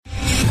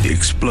The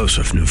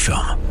explosive new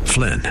film,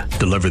 Flynn,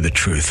 deliver the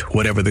truth,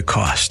 whatever the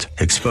cost.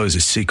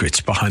 Exposes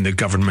secrets behind the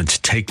government's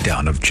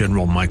takedown of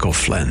General Michael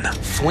Flynn.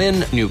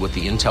 Flynn knew what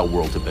the intel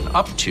world had been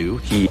up to.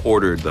 He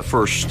ordered the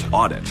first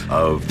audit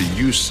of the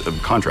use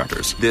of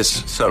contractors.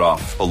 This set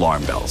off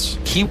alarm bells.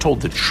 He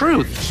told the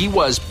truth. He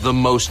was the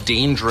most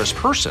dangerous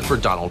person for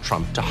Donald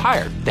Trump to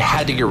hire. They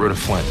had to get rid of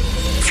Flynn.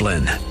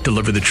 Flynn,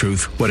 deliver the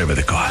truth, whatever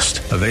the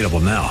cost. Available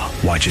now.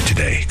 Watch it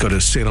today. Go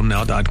to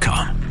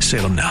salemnow.com.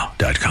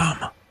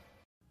 salemnow.com.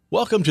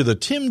 Welcome to the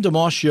Tim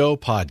DeMoss Show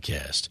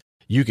podcast.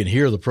 You can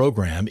hear the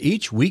program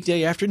each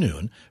weekday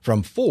afternoon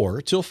from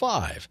 4 till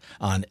 5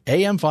 on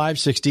AM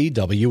 560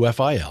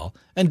 WFIL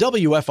and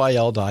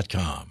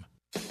WFIL.com.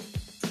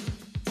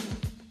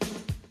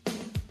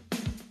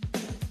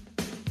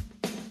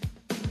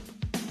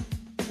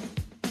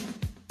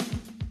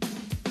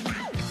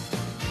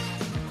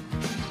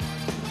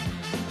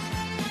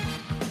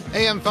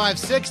 AM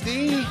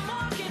 560,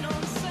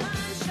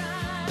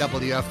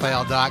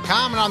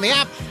 WFIL.com, and on the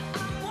app.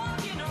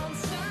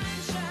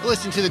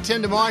 Listen to the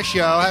Tim DeMoss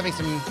Show, having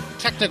some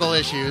technical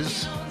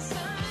issues,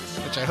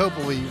 which I hope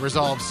will be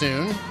resolved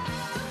soon.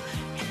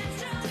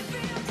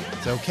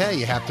 It's okay,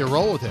 you have to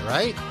roll with it,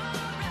 right?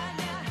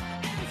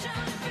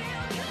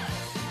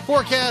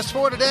 Forecast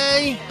for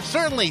today,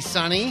 certainly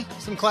sunny.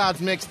 Some clouds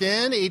mixed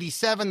in,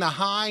 87 the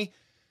high.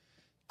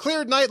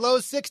 Cleared night, low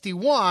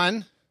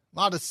 61. A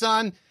lot of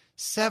sun,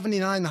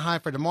 79 the high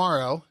for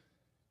tomorrow.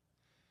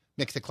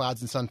 Mix of clouds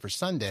and sun for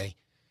Sunday.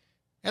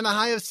 And a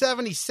high of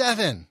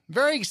 77.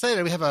 Very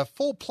excited. We have a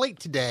full plate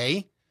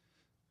today.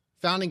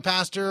 Founding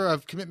pastor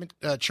of Commitment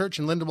Church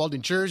in Lindenwold, New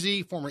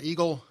Jersey, former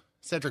Eagle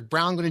Cedric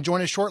Brown, going to join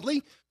us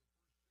shortly.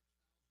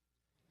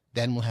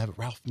 Then we'll have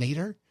Ralph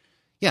Nader.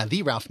 Yeah,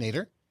 the Ralph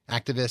Nader,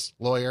 activist,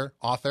 lawyer,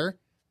 author.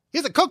 He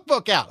has a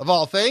cookbook out, of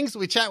all things.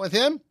 We chat with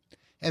him.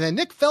 And then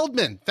Nick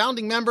Feldman,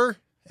 founding member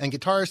and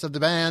guitarist of the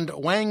band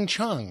Wang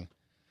Chung.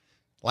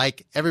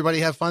 Like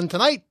Everybody Have Fun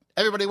Tonight.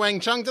 Everybody Wang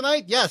Chung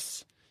tonight?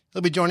 Yes.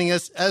 He'll be joining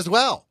us as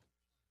well.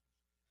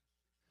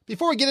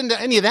 Before we get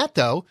into any of that,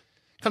 though,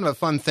 kind of a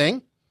fun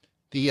thing.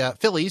 The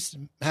Phillies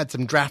had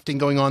some drafting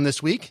going on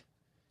this week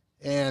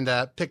and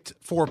picked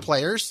 4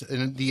 players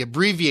in the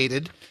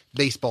abbreviated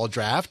baseball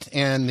draft.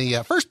 And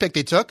the first pick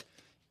they took,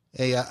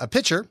 a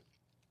pitcher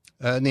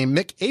named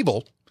Mick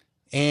Abel.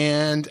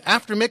 And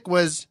after Mick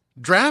was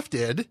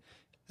drafted,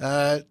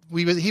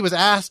 he was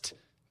asked,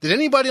 did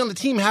anybody on the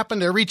team happen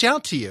to reach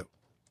out to you?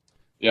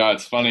 Yeah,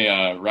 it's funny.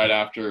 Right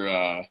after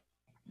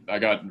I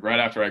got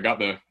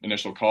the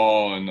initial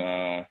call, and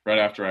right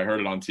after I heard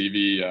it on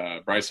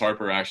TV, Bryce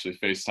Harper actually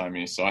FaceTimed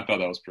me. So I thought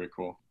that was pretty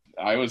cool.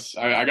 I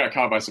got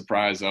caught by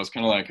surprise. I was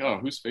kind of like, oh,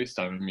 who's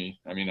FaceTiming me?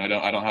 I mean, I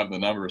don't have the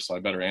number, so I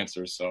better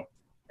answer. So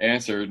I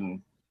answered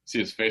and see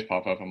his face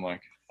pop up. I'm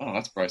like, oh,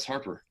 that's Bryce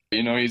Harper.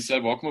 You know, he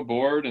said, welcome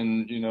aboard.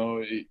 And, you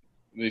know,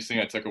 the thing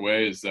I took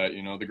away is that,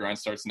 you know, the grind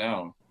starts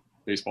now.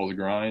 Baseball's a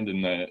grind,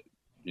 and that,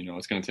 you know,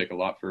 it's going to take a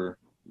lot for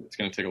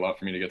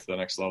me to get to the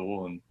next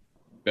level, and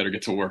better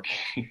get to work.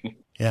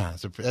 Yeah,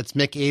 so that's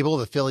Mick Abel,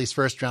 the Phillies'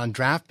 first-round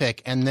draft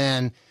pick. And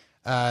then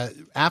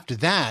after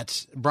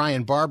that,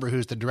 Brian Barber,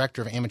 who's the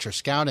director of amateur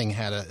scouting,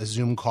 had a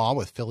Zoom call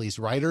with Phillies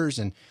writers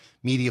and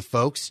media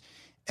folks.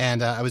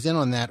 And I was in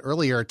on that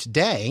earlier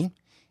today.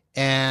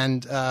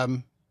 And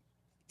Brian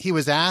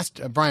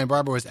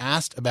Barber was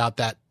asked about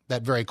that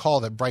very call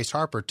that Bryce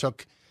Harper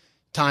took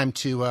time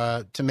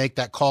to make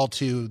that call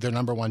to their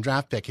number 1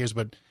 draft pick. Here's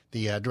what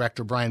the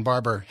director, Brian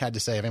Barber, had to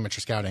say of amateur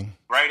scouting.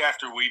 Right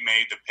after we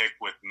made the pick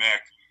with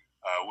Mick,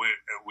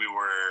 we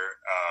were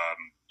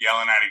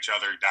yelling at each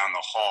other down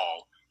the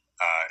hall,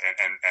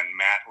 and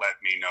Matt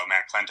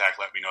Klentak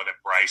let me know that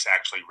Bryce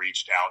actually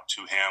reached out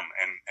to him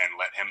and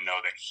let him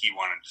know that he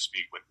wanted to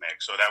speak with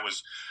Mick. So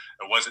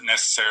it wasn't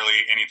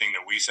necessarily anything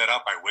that we set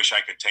up. I wish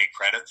I could take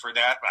credit for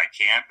that, but I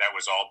can't. That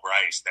was all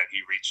Bryce, that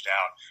he reached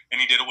out, and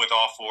he did it with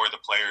all 4 of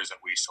the players that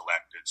we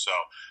selected. So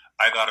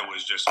I thought it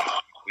was just an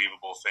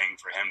unbelievable thing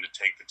for him to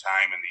take the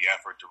time and the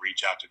effort to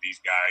reach out to these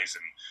guys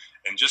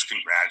and just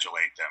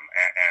congratulate them.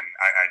 And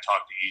I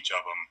talked to each of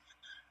them,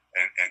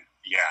 and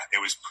yeah, it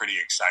was pretty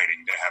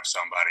exciting to have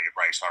somebody at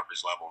Bryce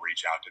Harper's level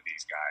reach out to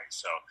these guys.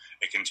 So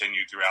it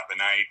continued throughout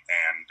the night,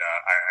 and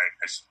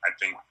I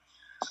think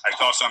I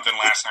saw something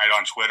last night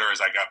on Twitter as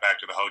I got back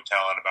to the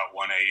hotel at about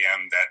 1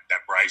 a.m.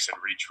 that Bryce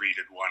had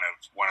retweeted one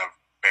of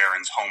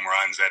Barron's home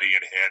runs that he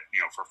had hit,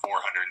 you know, for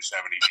 470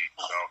 feet.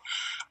 So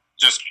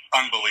just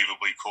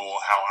unbelievably cool.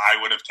 How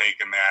I would have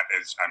taken that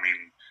is, I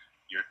mean,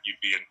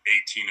 you'd be an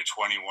 18 to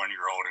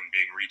 21-year-old and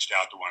being reached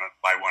out to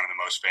by one of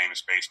the most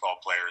famous baseball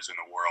players in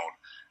the world.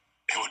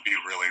 It would be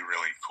really,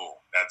 really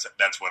cool.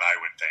 That's what I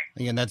would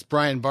think. Again, that's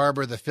Brian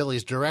Barber, the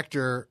Phillies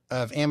director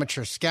of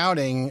amateur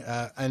scouting.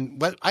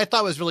 And what I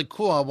thought was really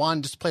cool, I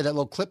wanted to just play that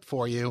little clip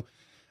for you,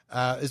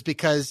 is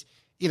because,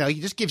 you know, he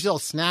just gives you a little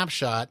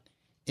snapshot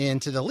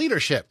into the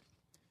leadership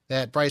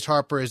that Bryce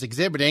Harper is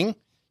exhibiting.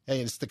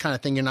 It's the kind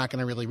of thing you're not going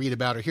to really read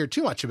about or hear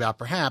too much about,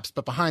 perhaps,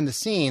 but behind the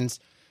scenes,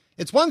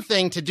 it's one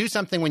thing to do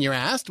something when you're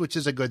asked, which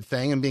is a good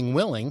thing, and being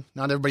willing.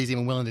 Not everybody's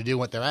even willing to do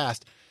what they're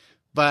asked.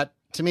 But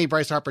to me,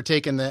 Bryce Harper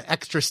taking the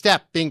extra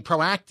step, being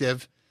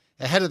proactive,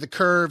 ahead of the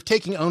curve,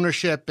 taking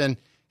ownership and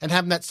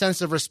having that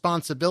sense of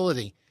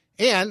responsibility.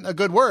 And a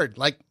good word,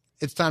 like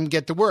it's time to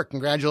get to work.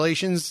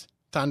 Congratulations.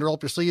 Time to roll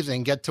up your sleeves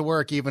and get to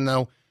work, even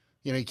though,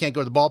 you can't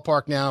go to the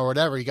ballpark now or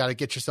whatever. You got to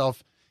get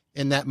yourself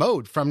in that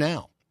mode from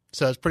now.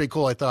 So it's pretty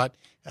cool, I thought,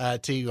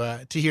 to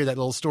hear that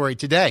little story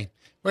today.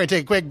 We're going to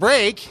take a quick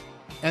break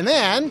and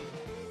then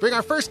bring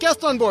our first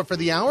guest on board for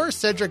the hour,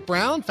 Cedric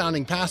Brown,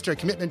 founding pastor at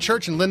Commitment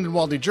Church in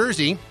Lindenwold, New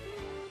Jersey.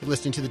 You're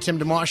listening to the Tim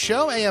DeMoss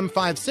Show, AM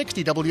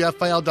 560,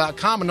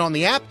 WFIL.com, and on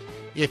the app.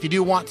 If you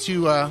do want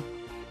to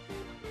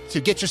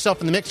get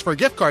yourself in the mix for a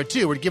gift card,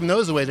 too, we're giving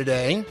those away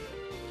today,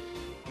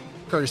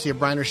 courtesy of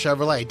Briner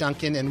Chevrolet,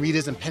 Dunkin' and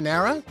Rita's and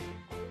Panera,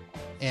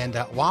 and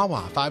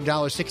Wawa,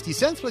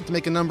 $5.60. We'd like to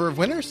make a number of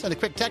winners. Send a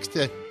quick text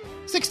to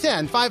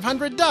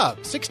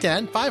 610-500-DOVE,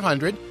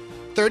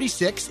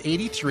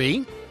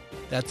 610-500-3683.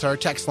 That's our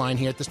text line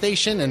here at the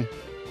station and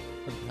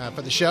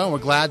for the show. And we're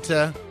glad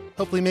to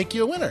hopefully make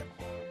you a winner.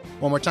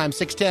 One more time,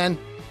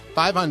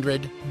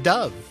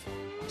 610-500-DOVE,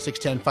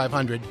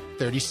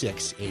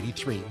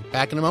 610-500-3683.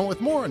 Back in a moment with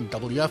more on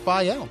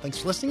WFIL. Thanks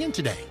for listening in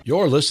today.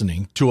 You're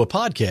listening to a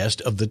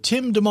podcast of The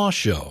Tim DeMoss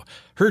Show,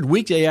 heard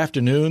weekday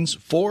afternoons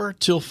 4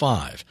 till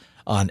 5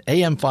 on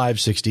AM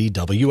 560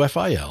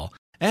 WFIL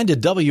and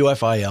at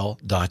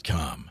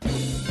WFIL.com.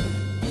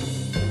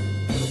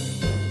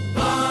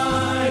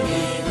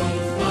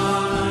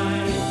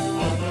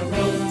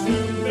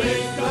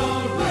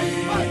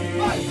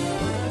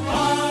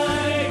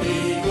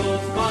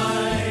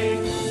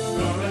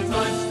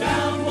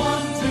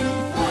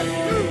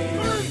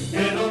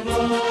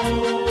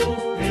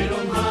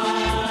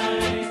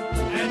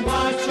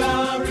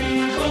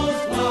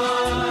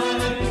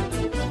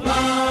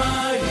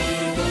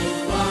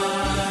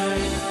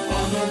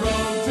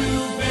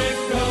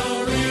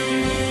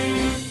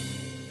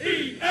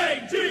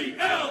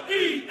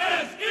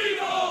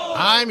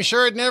 I'm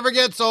sure it never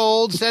gets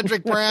old,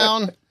 Cedric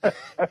Brown.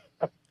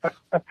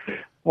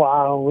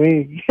 Wow.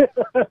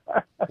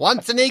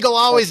 Once an eagle,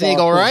 always an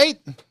eagle, right?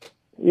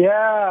 Yeah,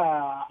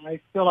 I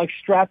feel like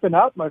strapping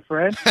up, my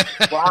friend.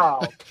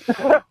 Wow.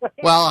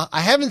 Well,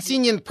 I haven't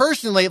seen you in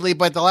person lately,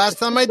 but the last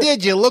time I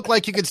did, you looked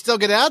like you could still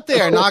get out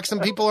there and knock some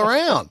people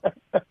around.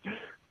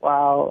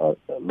 Wow.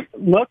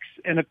 Looks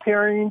and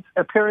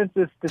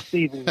appearances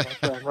deceiving, my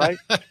friend, right?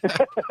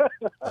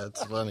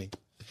 That's funny.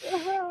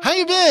 How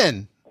you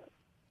been?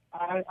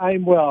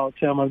 I'm well,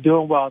 Tim. I'm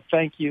doing well.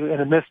 Thank you. In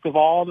the midst of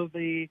all of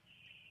the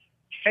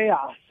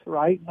chaos,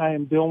 right? I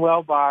am doing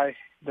well by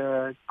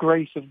the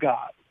grace of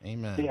God.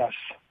 Amen. Yes.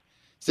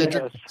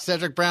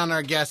 Cedric Brown,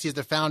 our guest. He's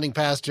the founding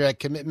pastor at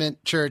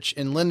Commitment Church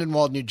in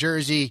Lindenwold, New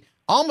Jersey.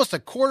 Almost a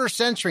quarter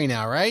century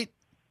now, right?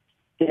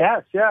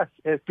 Yes.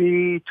 It'd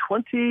be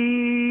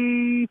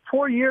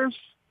 24 years.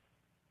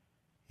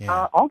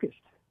 Yeah. August.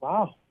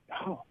 Wow.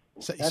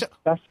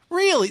 That's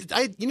really,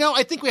 I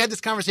think we had this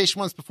conversation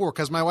once before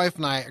because my wife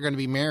and I are going to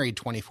be married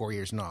 24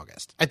 years in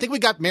August. I think we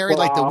got married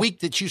like the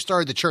week that you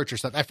started the church or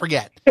something. I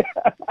forget.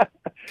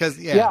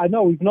 Yeah, I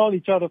know. We've known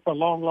each other for a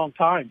long, long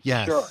time.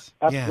 Yes. Sure.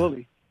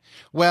 Absolutely.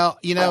 Yeah. Well,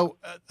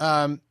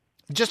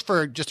 just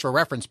for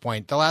reference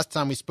point, the last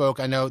time we spoke,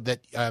 I know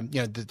that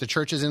the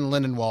church is in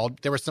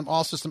Lindenwold. There were some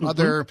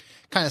other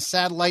kind of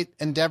satellite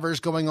endeavors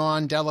going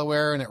on,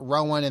 Delaware and at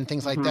Rowan and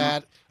things like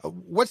that.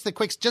 What's the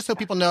quick, just so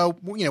people know,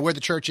 where the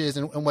church is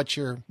and where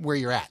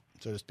you're at,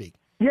 so to speak.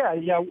 Yeah.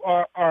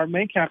 Our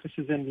main campus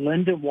is in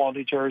Lindenwold,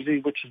 New Jersey,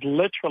 which is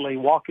literally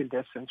walking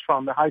distance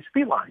from the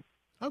high-speed line.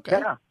 Okay.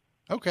 Yeah.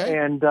 Okay.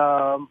 And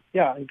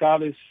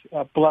God has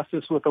blessed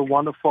us with a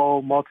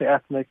wonderful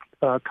multi-ethnic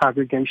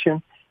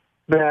congregation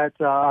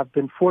that I've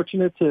been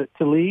fortunate to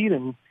lead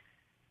and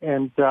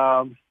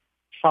try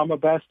my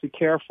best to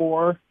care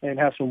for and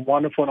have some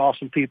wonderful and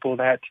awesome people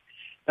that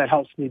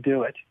helps me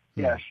do it.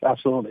 Yes,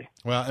 absolutely.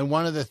 Well, and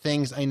one of the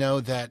things I know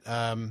that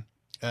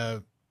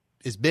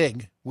is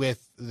big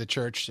with the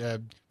church,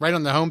 right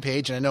on the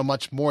homepage, and I know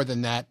much more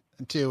than that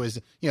too,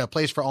 is a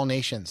place for all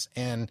nations,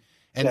 and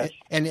that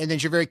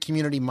you're very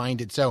community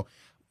minded. So,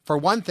 for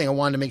one thing, I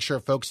wanted to make sure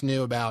folks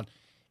knew about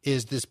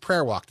is this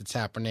prayer walk that's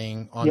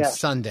happening on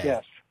Sunday.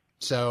 Yes.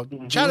 So,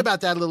 chat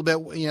about that a little bit.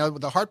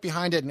 The heart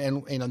behind it,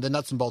 and the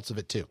nuts and bolts of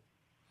it too.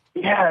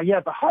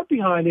 Yeah. The heart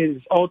behind it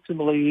is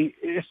ultimately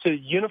is to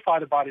unify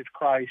the body of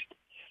Christ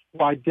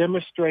by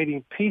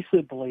demonstrating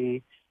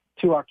peaceably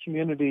to our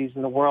communities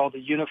in the world the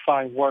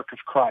unifying work of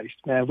Christ.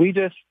 Man, we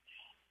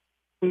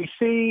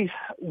see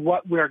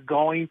what we're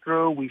going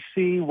through. We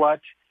see what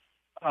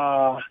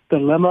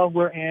dilemma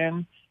we're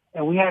in,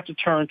 and we have to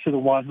turn to the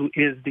one who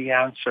is the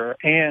answer.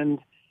 And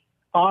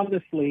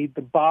honestly,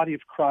 the body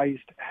of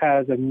Christ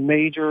has a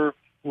major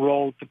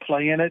role to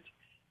play in it.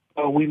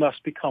 We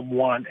must become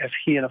one as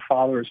he and the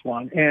Father is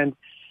one. And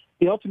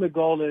the ultimate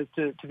goal is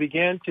to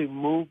begin to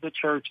move the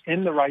church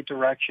in the right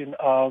direction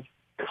of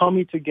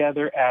coming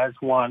together as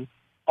one,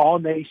 all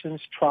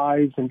nations,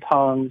 tribes, and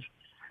tongues,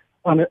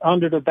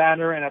 under the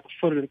banner and at the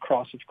foot of the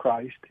cross of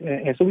Christ.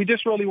 And so we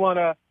just really want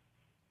to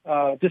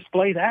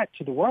display that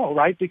to the world,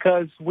 right?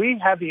 Because we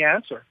have the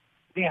answer.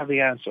 We have the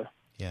answer.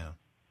 Yeah.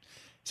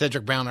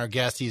 Cedric Brown, our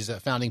guest, he's a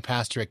founding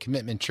pastor at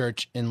Commitment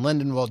Church in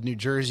Lindenwold, New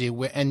Jersey.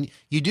 And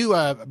you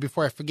do,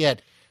 before I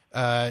forget,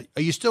 are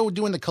you still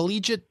doing the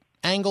collegiate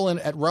angle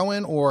at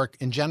Rowan or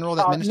in general,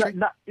 that ministry?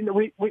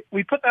 We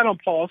put that on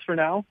pause for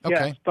now,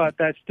 okay. Yes, but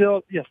that's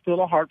still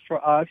a heart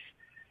for us.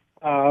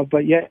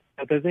 But yeah,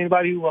 if there's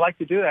anybody who would like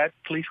to do that,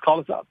 please call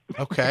us up.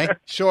 Okay,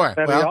 sure.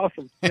 That'd be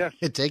awesome. Yes.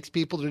 It takes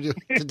people to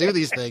do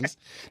these things.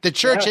 The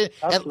church,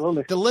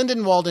 absolutely. The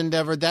Lindenwold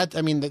endeavor.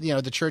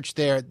 The church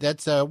there.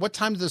 That's what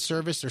time is the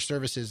service or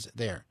services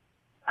there?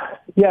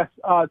 Yes,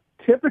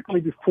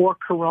 typically before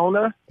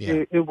Corona,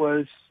 it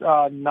was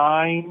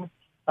 9,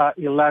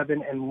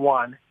 11, and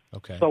 1.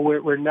 Okay. So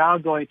we're now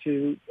going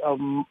to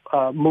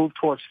move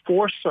towards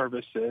 4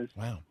 services.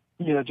 Wow.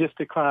 Just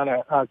to kind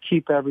of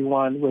keep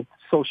everyone with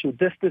social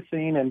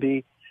distancing and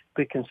be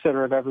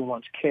considerate of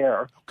everyone's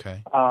care.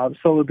 Okay. So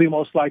it would be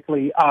most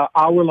likely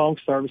hour-long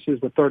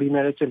services with 30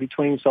 minutes in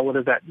between. So what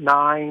is that,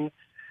 9,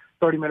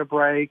 30-minute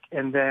break,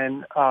 and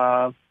then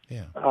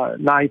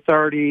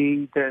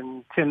 9:30,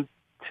 then 10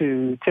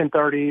 to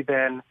 10:30,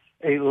 then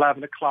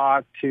 11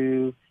 o'clock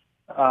to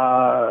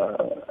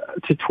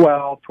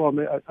 12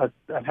 minutes, a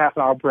half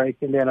an hour break,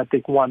 and then I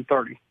think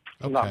 1:30.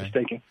 If I'm not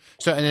mistaken.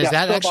 So, and is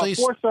that actually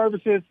about 4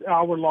 services,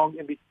 hour long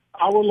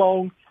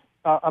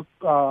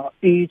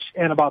each,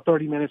 and about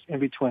 30 minutes in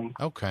between.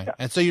 Okay. Yeah.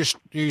 And so you're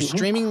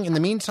streaming in the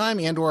meantime,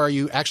 and/or are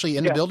you actually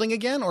in the building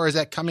again, or is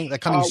that coming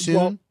soon?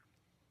 Well,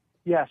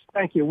 yes,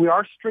 thank you. We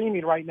are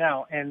streaming right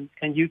now, and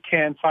you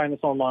can find us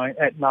online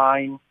at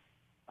 9,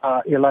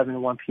 11,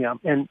 and 1 p.m.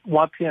 And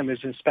 1 p.m.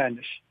 is in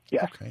Spanish.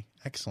 Yes. Okay.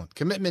 Excellent.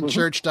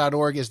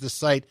 CommitmentChurch.org is the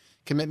site.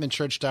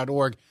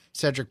 CommitmentChurch.org.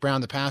 Cedric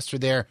Brown, the pastor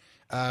there.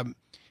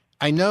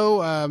 I know.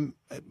 I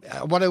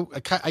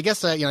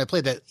guess I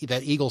played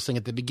that Eagles thing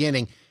at the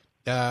beginning.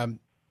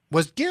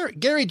 Was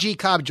Gary G.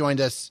 Cobb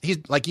joined us? He's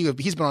like you.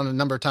 He's been on a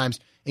number of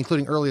times,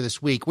 including earlier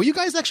this week. Were you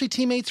guys actually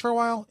teammates for a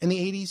while in the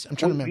 80s? I'm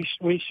trying to remember.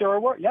 We sure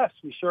were. Yes,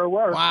 we sure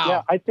were. Wow.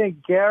 Yeah, I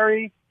think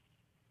Gary,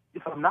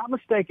 if I'm not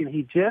mistaken,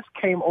 he just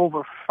came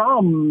over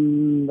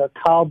from the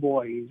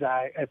Cowboys.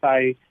 If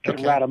I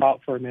can rat him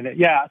out for a minute.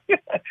 Yeah.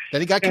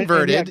 Then he got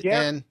converted,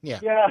 and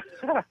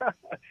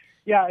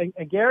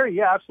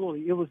Gary,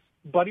 absolutely. It was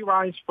Buddy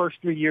Ryan's first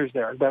 3 years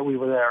there that we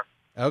were there.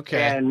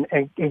 Okay. And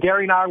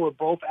Gary and I were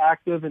both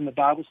active in the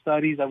Bible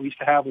studies that we used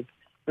to have with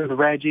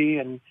Reggie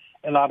and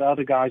a lot of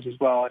other guys as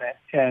well.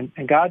 And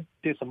God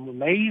did some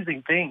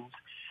amazing things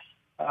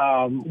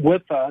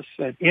with us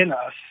and in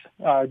us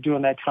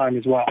during that time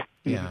as well.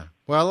 Yeah.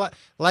 Well,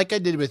 like I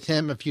did with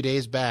him a few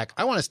days back,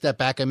 I want to step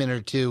back a minute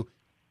or two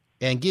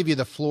and give you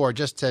the floor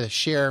just to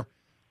share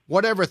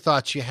whatever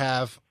thoughts you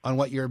have on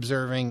what you're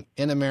observing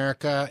in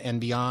America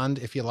and beyond,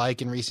 if you like,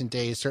 in recent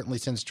days, certainly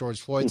since George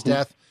Floyd's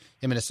death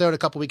in Minnesota a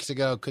couple weeks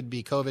ago. Could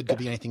be COVID, could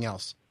be anything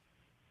else.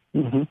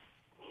 Mm-hmm.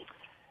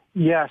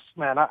 Yes,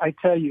 man, I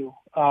tell you,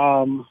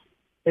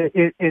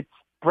 it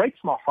breaks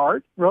my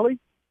heart, really.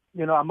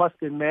 I must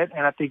admit,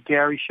 and I think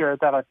Gary shared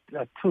that. I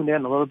tuned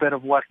in a little bit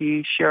of what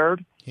he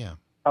shared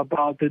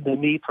about the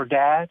need for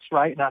dads,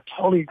 right? And I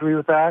totally agree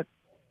with that.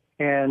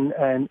 And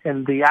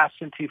the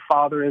absentee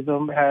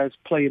fatherism has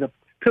played a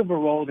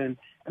pivotal role in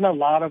a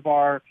lot of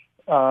our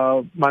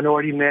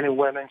minority men and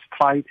women's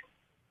plight.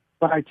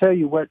 But I tell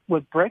you, what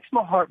breaks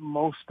my heart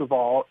most of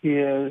all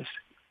is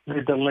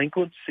the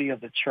delinquency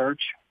of the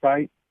church,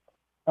 right?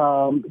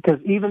 Because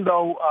even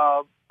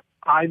though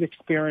I've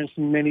experienced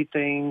many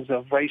things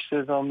of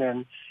racism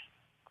and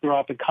grew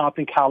up in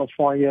Compton,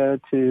 California,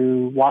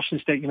 to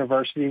Washington State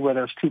University, where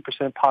there's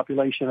 2%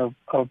 population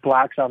of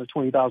blacks out of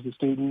 20,000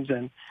 students.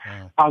 And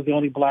I was the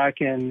only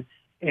black in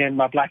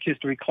my Black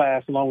History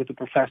class, along with the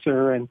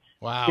professor. And,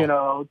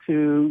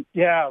 to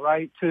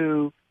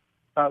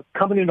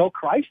coming to know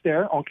Christ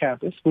there on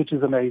campus, which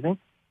is amazing.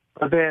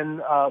 But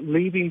then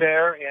leaving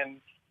there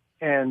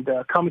and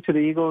coming to the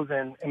Eagles.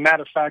 And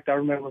matter of fact, I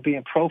remember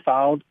being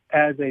profiled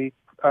as a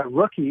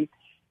rookie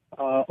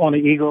on the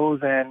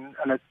Eagles, and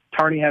an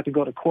attorney had to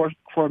go to court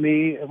for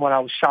me when I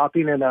was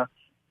shopping in a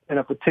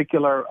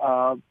particular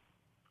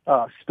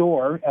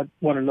store at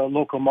one of the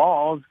local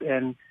malls,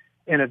 and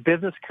in a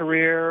business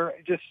career,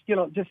 just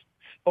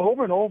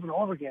over and over and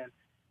over again.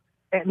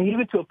 And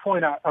even to a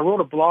point, I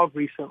wrote a blog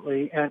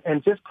recently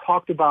and just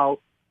talked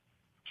about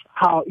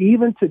how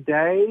even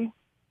today,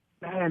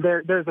 man,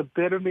 there's a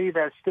bit of me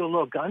that's still a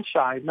little gun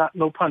shy,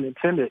 no pun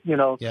intended,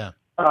 Yeah.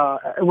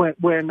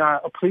 When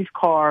a police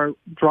car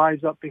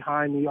drives up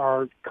behind me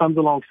or comes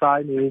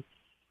alongside me,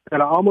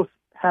 and I almost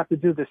have to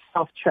do this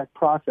self-check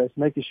process,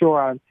 making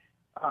sure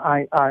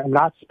I'm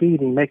not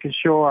speeding, making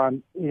sure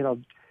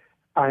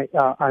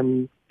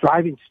I'm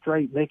driving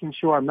straight, making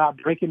sure I'm not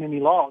breaking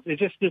any laws. It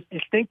just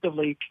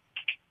instinctively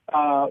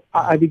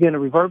I begin to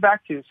revert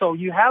back to. So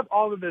you have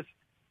all of this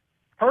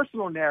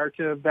personal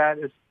narrative that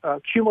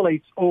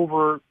accumulates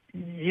over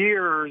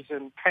years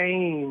and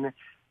pain.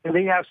 And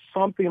then you have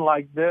something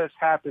like this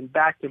happen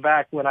back to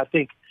back when I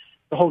think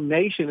the whole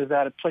nation is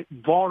at a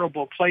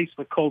vulnerable place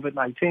with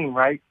COVID-19,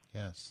 right?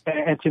 Yes.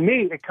 And to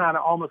me, it kind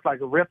of almost like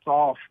ripped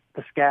off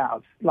the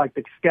scabs. Like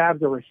the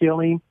scabs that were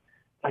healing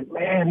like,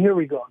 man, here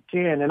we go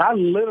again. And I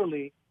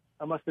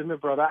must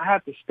admit, brother, I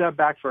had to step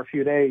back for a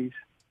few days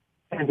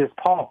and just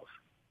pause.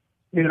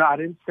 You know, I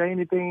didn't say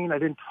anything. I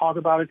didn't talk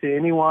about it to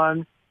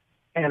anyone.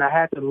 And I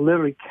had to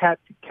literally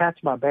catch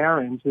my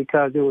bearings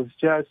because it was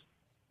just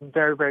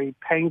very, very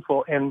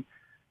painful. And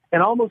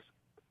almost,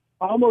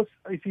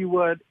 if you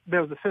would,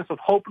 there was a sense of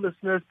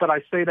hopelessness, but I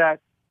say that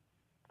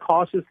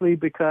cautiously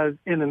because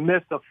in the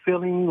midst of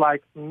feeling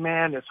like,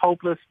 man, there's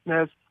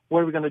hopelessness, what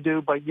are we going to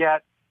do? But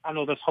yet, I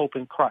know there's hope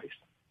in Christ,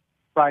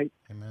 right?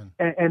 Amen.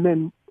 And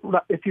then,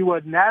 if you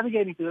were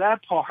navigating through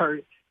that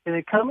part and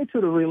then coming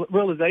to the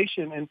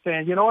realization and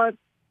saying, you know what,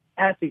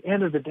 at the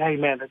end of the day,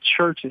 man, the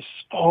church is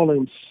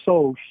falling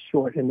so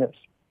short in this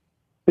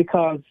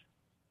because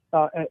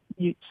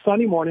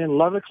Sunday morning,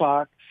 11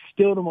 o'clock,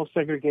 still the most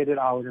segregated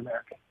hour in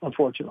America,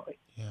 unfortunately.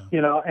 Yeah.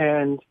 You know,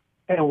 and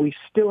we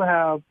still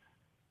have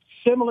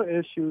similar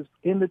issues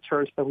in the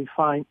church that we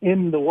find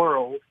in the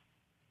world.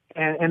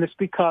 And it's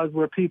because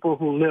we're people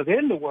who live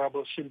in the world,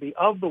 but should be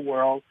of the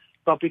world.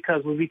 But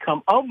because we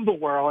become of the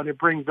world and it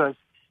brings us,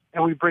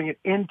 and we bring it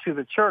into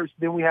the church,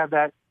 then we have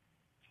that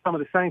some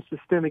of the same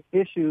systemic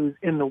issues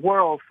in the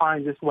world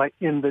find its way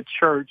in the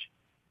church.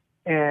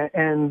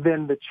 And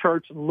then the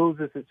church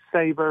loses its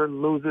savor,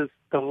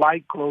 the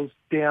light grows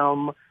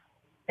dim,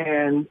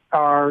 and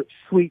our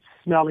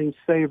sweet-smelling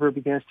savor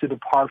begins to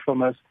depart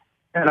from us.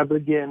 And I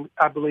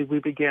believe we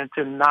begin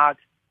to not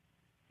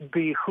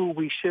be who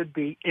we should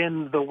be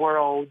in the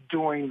world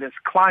during this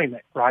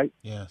climate, right?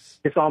 Yes.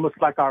 It's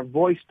almost like our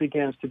voice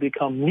begins to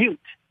become mute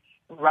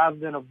rather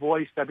than a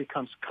voice that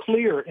becomes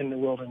clear in the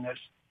wilderness.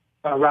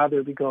 Rather,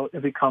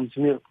 it becomes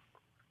mute.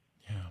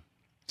 Yeah.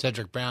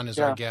 Cedric Brown is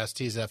our guest.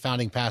 He's a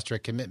founding pastor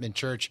at Commitment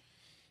Church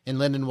in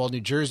Lindenwold,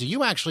 New Jersey.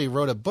 You actually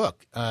wrote a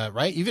book,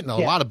 right? You've written a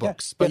lot of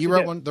books, but you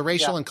wrote one, The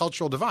Racial and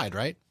Cultural Divide,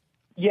 right?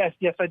 Yes,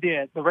 I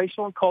did. The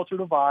Racial and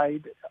Cultural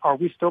Divide, Are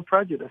We Still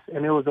Prejudiced?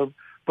 And it was a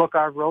book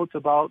I wrote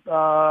about,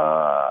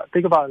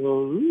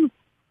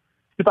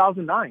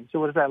 2009. So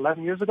what is that,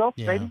 11 years ago,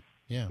 maybe?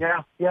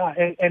 Yeah.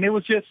 And it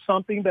was just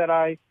something that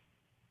I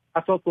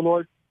felt the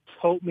Lord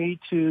told me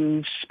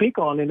to speak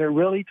on, and it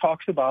really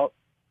talks about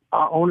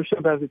our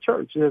ownership as a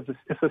church. It's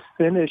a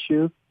sin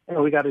issue,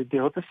 and we got to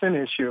deal with the sin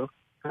issue.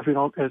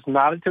 It's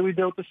not until we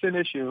deal with the sin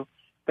issue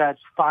that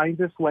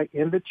finds its way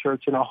in the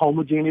church in a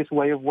homogeneous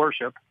way of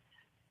worship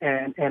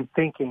and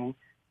thinking,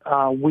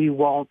 we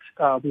won't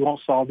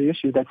solve the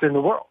issue that's in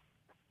the world.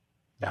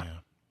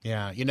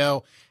 Yeah. You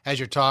know, as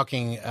you're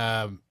talking,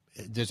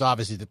 there's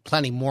obviously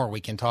plenty more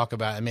we can talk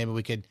about, and maybe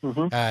we could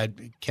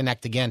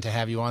connect again to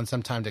have you on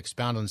sometime to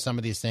expound on some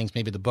of these things,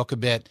 maybe the book a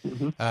bit,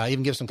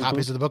 even give some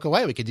copies of the book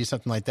away. We could do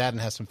something like that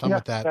and have some fun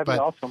with that. That'd be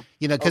awesome.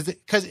 You know,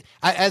 because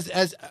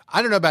as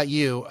I don't know about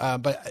you,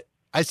 but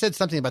I said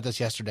something about this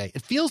yesterday.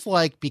 It feels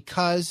like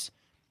because,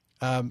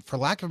 for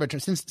lack of a better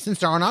term, since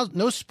there are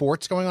no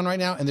sports going on right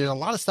now, and there's a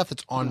lot of stuff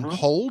that's on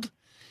hold,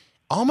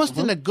 almost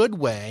in a good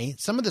way,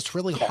 some of this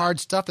really hard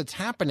stuff that's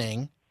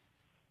happening,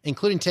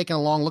 including taking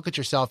a long look at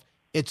yourself,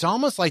 it's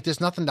almost like there's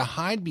nothing to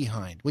hide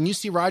behind. When you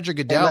see Roger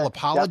Goodell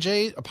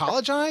apologize,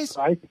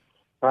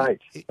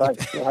 right.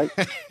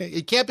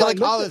 It can't be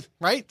like all this,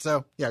 right?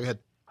 So yeah, go ahead.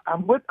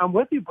 I'm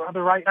with you,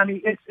 brother. Right? I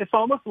mean, it's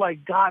almost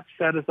like God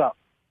set us up.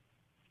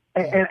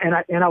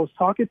 And I was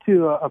talking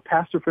to a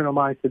pastor friend of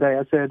mine today.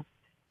 I said,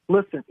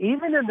 listen,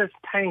 even in this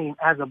pain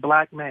as a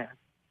black man,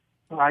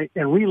 right,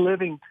 and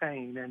reliving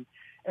pain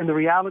and the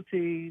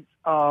realities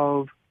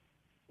of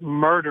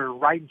murder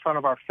right in front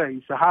of our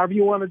face, or however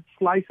you want to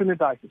slice and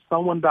dice it,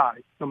 someone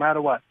dies, no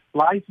matter what.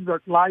 Lives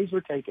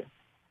are taken.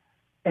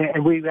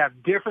 And we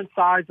have different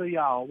sides of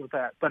y'all with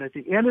that. But at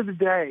the end of the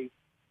day,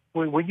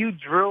 when you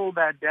drill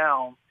that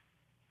down,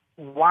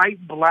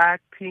 white,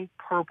 black, pink,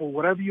 purple,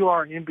 whatever you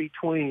are in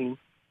between,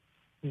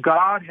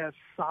 God has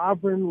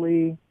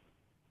sovereignly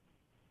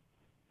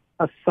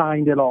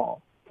assigned it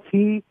all.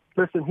 He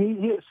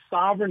is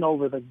sovereign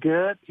over the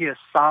good. He is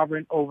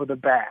sovereign over the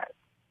bad.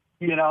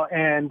 You know,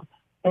 and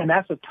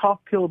that's a tough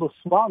pill to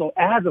swallow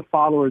as a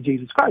follower of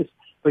Jesus Christ.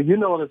 But you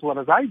know it as well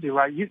as I do,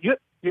 right?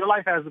 Your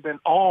life hasn't been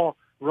all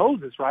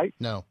roses, right?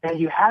 No. And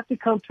you have to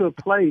come to a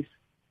place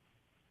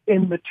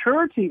in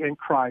maturity in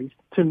Christ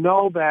to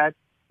know that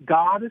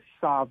God is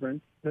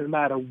sovereign no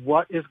matter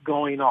what is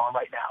going on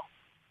right now.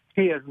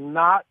 He has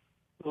not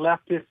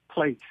left his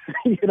place,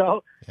 you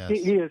know. Yes.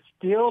 He is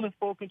still in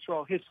full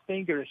control. His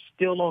finger is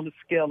still on the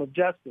scale of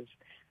justice.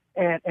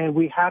 And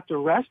we have to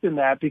rest in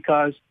that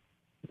because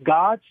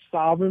God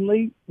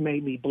sovereignly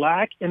made me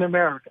black in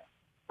America,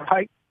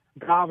 right?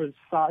 God has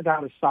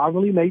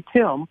sovereignly made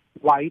Tim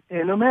white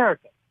in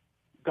America.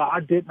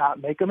 God did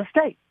not make a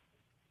mistake.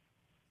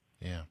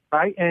 Yeah.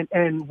 Right?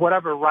 And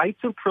whatever rights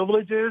and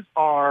privileges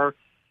are,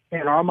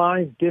 in our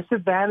minds,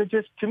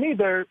 disadvantages, to me,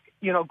 they're,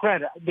 you know,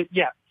 granted,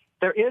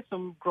 there is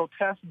some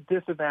grotesque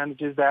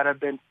disadvantages that have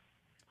been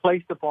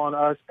placed upon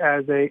us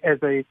as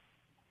a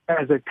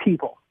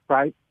people,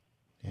 right?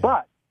 Yeah.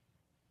 But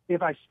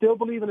if I still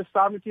believe in the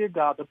sovereignty of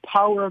God, the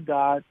power of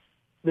God,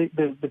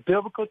 the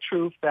biblical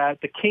truth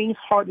that the king's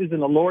heart is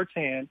in the Lord's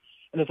hand,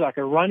 and it's like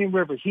a running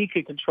river he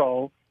can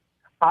control,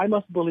 I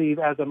must believe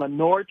as a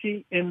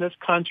minority in this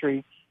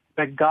country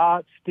that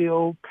God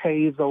still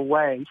paves a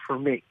way for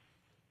me,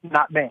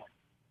 not man,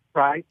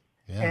 right?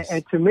 Yes.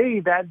 And to me,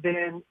 that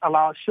then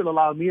should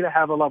allow me to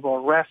have a level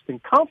of rest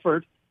and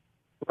comfort,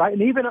 right?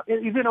 And even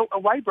a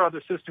white brother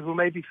or sister who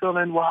may be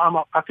feeling,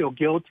 well, I feel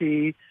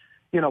guilty,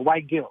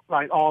 white guilt,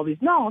 right? All these,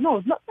 no,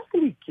 it's nothing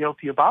to be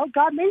guilty about.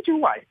 God made you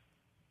white.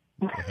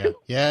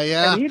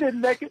 Yeah. And he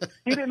didn't make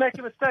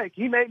a mistake.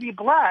 He made me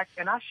black,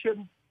 and I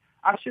shouldn't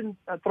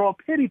throw a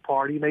pity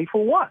party made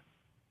for one,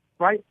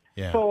 right?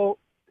 Yeah.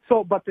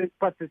 But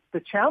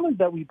the challenge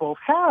that we both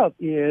have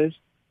is,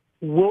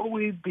 will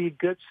we be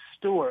good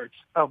stewards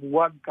of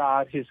what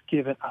God has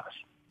given us?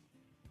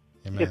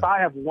 Amen. If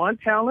I have one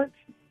talent,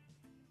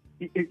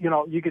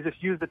 you could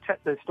just use the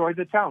story of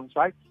the talents,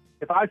 right?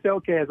 If I say,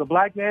 okay, as a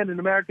black man in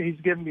America, he's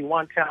given me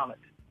one talent.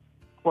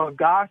 Well,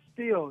 God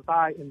still, if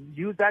I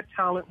use that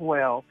talent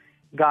well,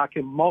 God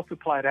can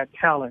multiply that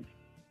talent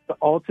to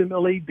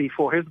ultimately be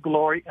for his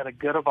glory and the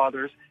good of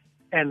others.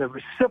 And the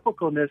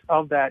reciprocalness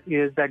of that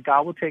is that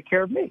God will take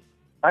care of me,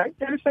 right?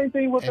 And the same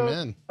thing with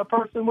a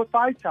person with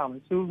 5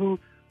 talents who's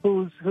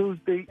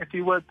the, if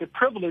you would, the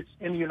privilege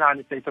in the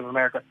United States of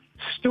America.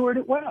 Steward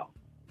it well.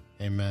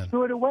 Amen.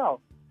 Steward it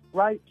well,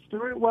 right?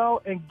 Steward it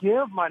well and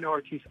give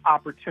minorities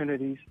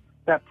opportunities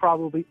that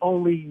probably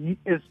only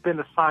has been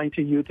assigned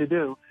to you to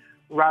do,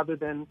 rather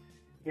than,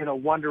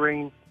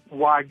 wondering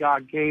why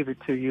God gave it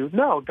to you.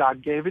 No,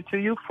 God gave it to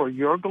you for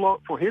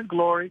for his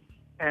glory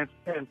and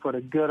for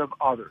the good of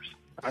others.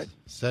 Right?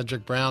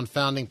 Cedric Brown,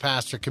 founding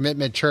pastor,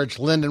 Commitment Church,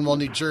 Lindenwood,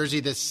 New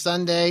Jersey, this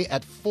Sunday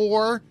at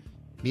 4.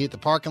 Meet at the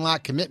parking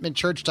lot,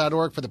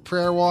 commitmentchurch.org for the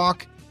prayer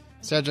walk.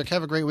 Cedric,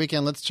 have a great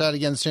weekend. Let's chat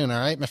again soon, all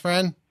right, my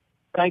friend?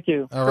 Thank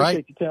you. All right.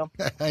 Appreciate you,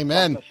 Tim.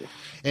 Amen.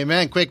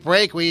 Amen. Quick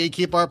break. We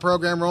keep our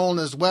program rolling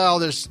as well.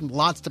 There's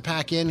lots to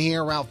pack in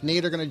here. Ralph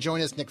Nader going to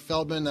join us. Nick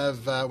Feldman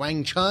of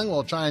Wang Chung.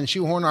 We'll try and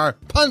shoehorn our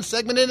pun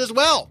segment in as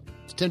well.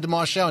 It's Tim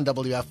DeMoss Show on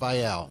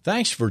WFIL.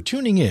 Thanks for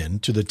tuning in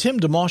to the Tim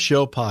DeMoss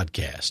Show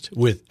podcast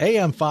with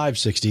AM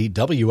 560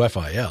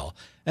 WFIL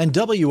and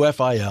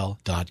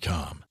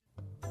WFIL.com.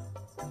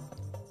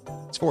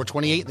 It's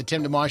 4:28, the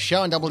Tim DeMoss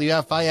Show on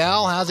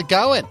WFIL. How's it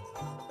going?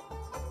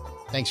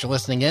 Thanks for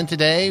listening in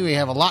today. We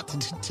have a lot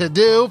to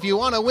do. If you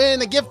want to win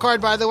a gift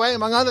card, by the way,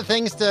 among other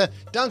things, to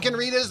Dunkin'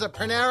 Rita's or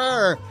Panera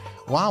or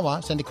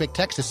Wawa, send a quick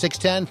text to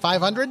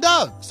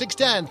 610-500-DOVE,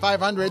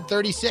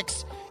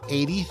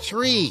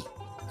 610-500-3683,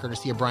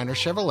 courtesy of Briner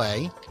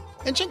Chevrolet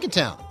and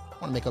Jenkintown.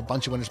 Want to make a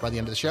bunch of winners by the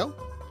end of the show?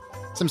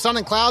 Some sun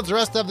and clouds the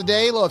rest of the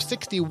day. Low of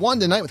 61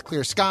 tonight with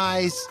clear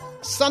skies.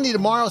 Sunny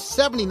tomorrow,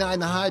 79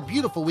 the high.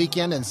 Beautiful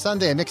weekend. And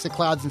Sunday, a mix of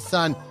clouds and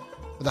sun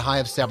with a high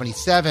of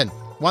 77.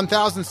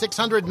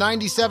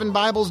 1,697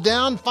 Bibles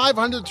down,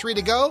 503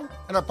 to go.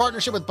 And our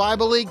partnership with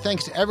Bible League,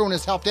 thanks to everyone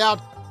who's helped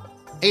out.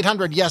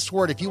 800 yes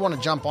word if you want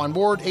to jump on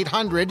board.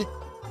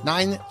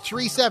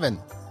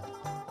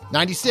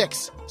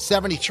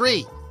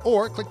 800-937-9673.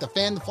 Or click the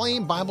Fan the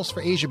Flame Bibles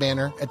for Asia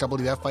banner at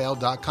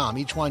WFIL.com.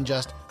 Each one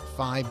just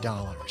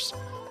 $5.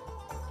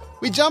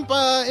 We jump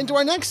into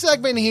our next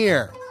segment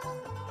here.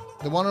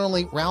 The one and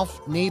only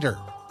Ralph Nader.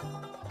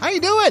 How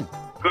you doing?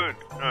 Good.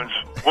 As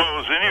well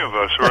as any of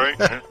us, right?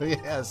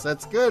 Yes,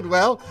 that's good.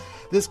 Well,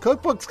 this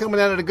cookbook's coming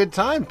out at a good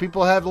time.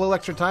 People have a little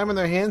extra time on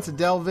their hands to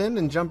delve in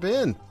and jump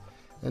in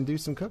and do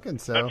some cooking.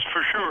 So that's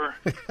for sure.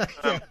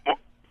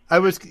 I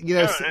was, in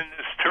this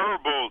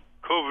terrible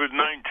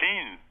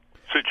COVID-19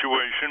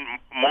 situation,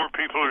 more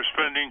people are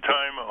spending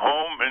time at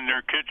home in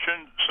their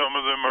kitchen. Some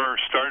of them are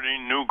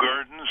starting new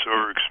gardens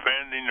or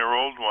expanding their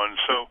old ones.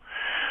 So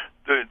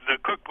the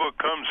cookbook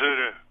comes at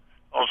a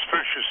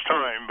auspicious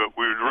time, but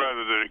we would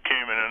rather that it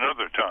came in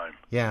another time.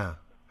 Yeah.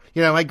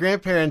 My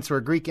grandparents were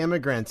Greek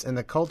immigrants, and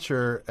the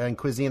culture and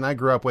cuisine I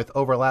grew up with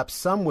overlaps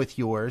some with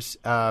yours.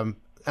 And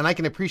I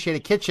can appreciate a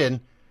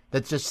kitchen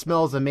that just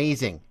smells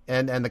amazing,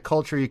 and the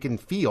culture you can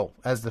feel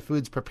as the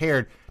food's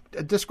prepared.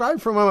 Describe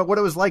for a moment what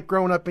it was like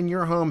growing up in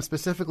your home,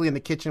 specifically in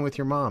the kitchen with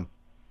your mom.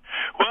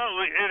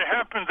 Well, it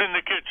happened in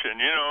the kitchen.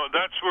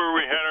 That's where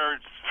we had our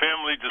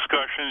family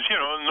discussions.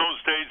 In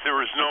those days there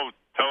was no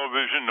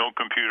television, no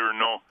computer,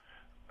 no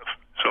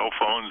cell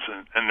phones,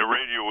 and the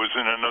radio was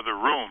in another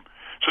room.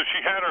 So she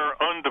had our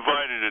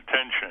undivided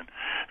attention,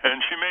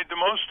 and she made the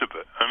most of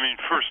it. I mean,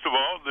 first of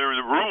all, there were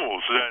the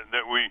rules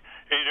that we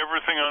ate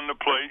everything on the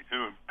plate.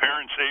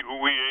 Parents ate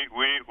what we ate.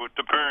 We ate what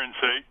the parents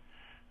ate.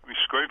 We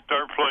scraped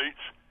our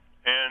plates,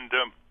 and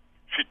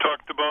she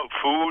talked about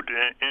food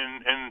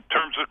in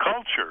terms of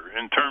culture,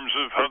 in terms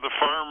of how the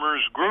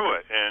farmers grew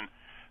it, and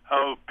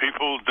how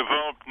people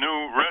developed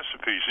new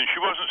recipes. And she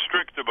wasn't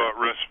strict about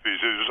recipes.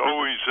 It was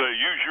always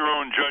use your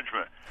own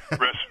judgment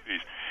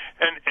recipes.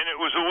 And it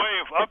was a way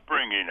of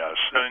upbringing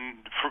us. And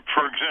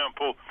for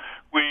example,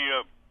 we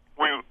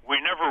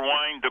never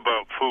whined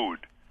about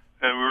food.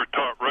 And we were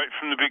taught right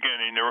from the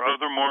beginning there were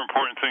other more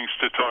important things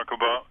to talk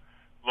about: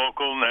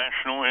 local,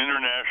 national,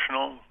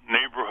 international,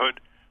 neighborhood,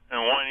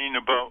 and whining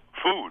about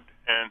food.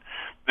 And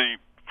the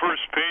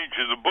first page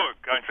of the book,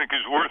 I think,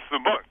 is worth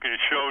the book. It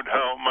showed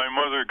how my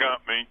mother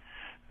got me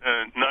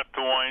not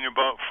to whine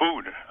about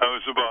food,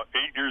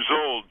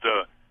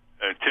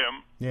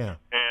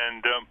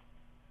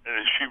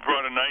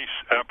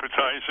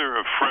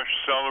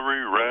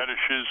 celery,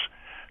 radishes,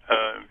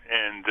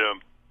 and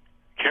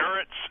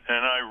carrots,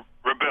 and I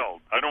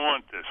rebelled. I don't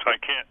want this.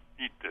 I can't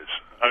eat this.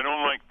 I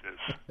don't like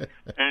this.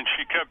 And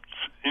she kept,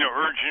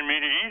 urging me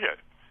to eat it.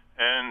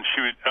 And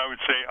I would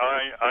say,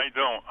 I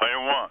don't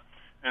want.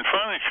 And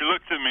finally she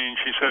looked at me and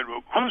she said,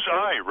 well, who's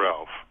I,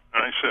 Ralph?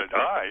 And I said,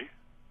 I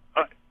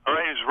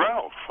is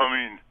Ralph. I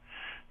mean,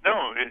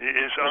 no,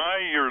 is I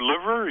your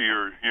liver,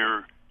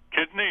 your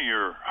kidney,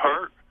 your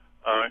heart?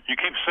 You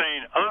keep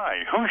saying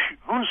I.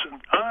 Who's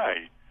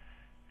I?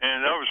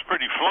 And I was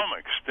pretty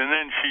flummoxed. And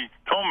then she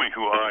told me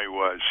who I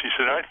was. She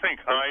said, I think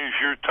I is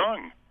your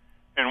tongue.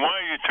 And why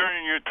are you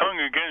turning your tongue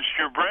against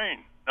your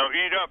brain? Now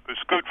eat up.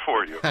 It's good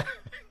for you.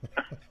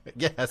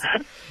 Yes.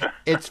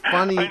 It's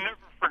funny. I never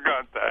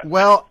forgot that.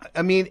 Well,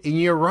 I mean,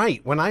 you're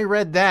right. When I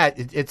read that,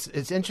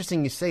 it's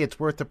interesting you say it's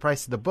worth the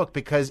price of the book,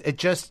 because it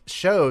just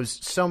shows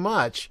so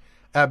much,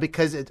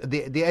 because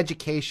the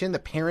education, the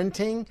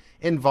parenting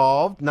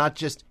involved, not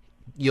just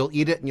you'll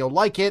eat it and you'll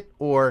like it,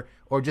 or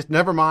just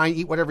never mind,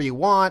 eat whatever you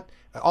want,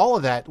 all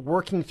of that,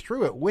 working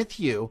through it with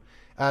you.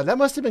 That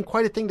must have been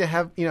quite a thing to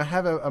have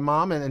a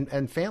mom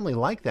and family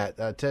like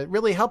that, to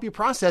really help you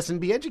process and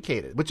be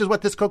educated, which is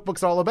what this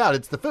cookbook's all about.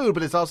 It's the food,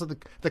 but it's also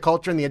the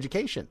culture and the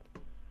education.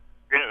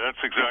 Yeah,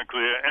 that's exactly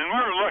it. And we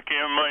were lucky.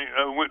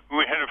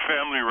 We had a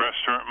family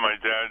restaurant. My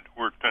dad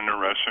worked in the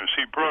restaurant.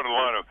 So he brought a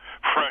lot of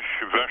fresh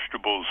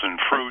vegetables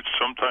and fruits,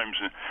 sometimes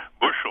in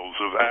bushels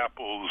of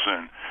apples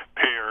and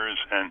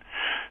pears. And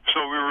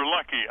so we were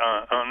lucky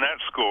on that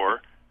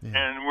score. Yeah.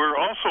 And we're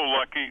also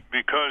lucky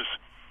because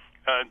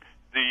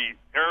the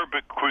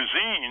Arabic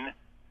cuisine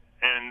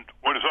and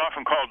what is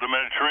often called the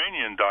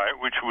Mediterranean diet,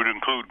 which would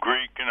include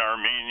Greek and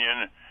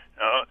Armenian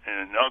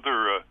and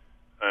other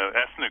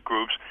ethnic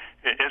groups,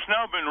 has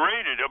now been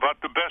rated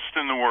about the best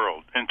in the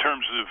world in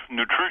terms of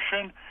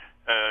nutrition,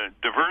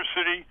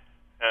 diversity,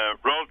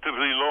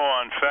 relatively low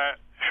on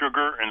fat,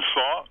 sugar, and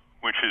salt,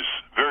 which is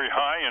very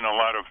high in a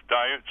lot of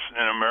diets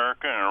in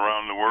America and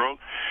around the world.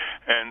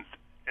 And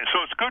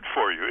so it's good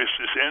for you.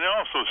 And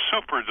also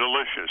super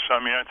delicious.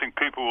 I mean, I think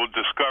people will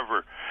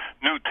discover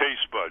new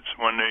taste buds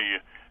when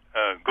they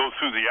go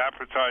through the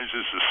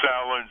appetizers, the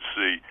salads,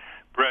 the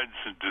breads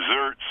and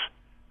desserts.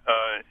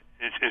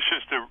 It's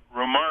just a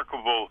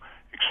remarkable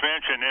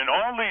expansion. And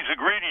all these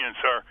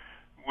ingredients are,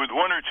 with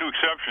one or two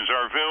exceptions,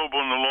 are available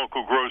in the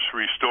local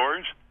grocery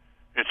stores.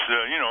 It's,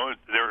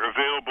 they're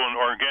available in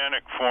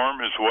organic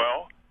form as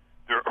well.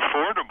 They're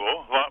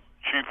affordable, a lot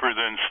cheaper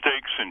than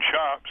steaks and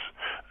chops,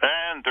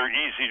 and they're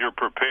easy to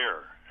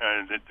prepare.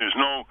 There's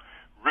no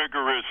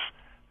rigorous,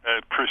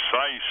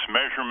 precise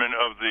measurement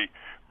of the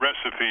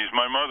recipes.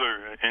 My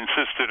mother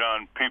insisted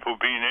on people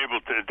being able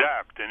to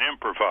adapt and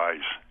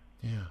improvise.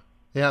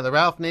 Yeah, the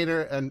Ralph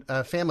Nader and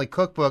Family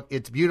Cookbook,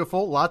 it's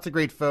beautiful, lots of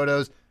great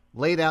photos,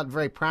 laid out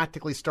very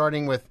practically,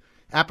 starting with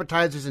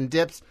appetizers and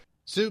dips,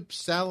 soups,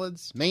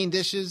 salads, main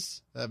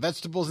dishes,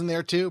 vegetables in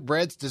there too,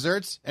 breads,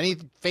 desserts. Any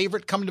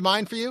favorite come to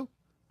mind for you?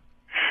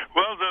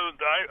 Well,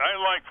 I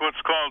like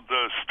what's called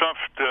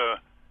stuffed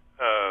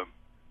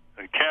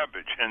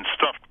cabbage and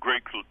stuffed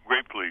grape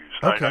leaves.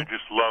 Okay. I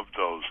just love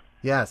those.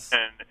 Yes.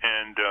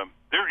 And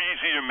they're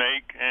easy to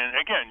make. And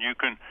again, you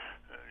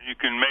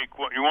can make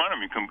what you want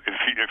them. You can,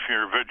 if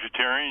you're a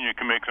vegetarian, you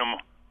can make them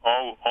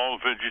all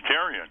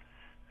vegetarian.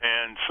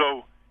 And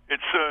so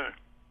it's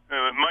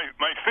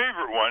my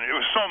favorite one. It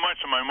was so much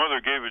that my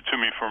mother gave it to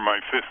me for my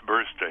 5th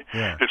birthday.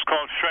 Yeah. It's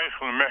called sheikh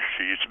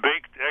al-meshi. It's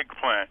baked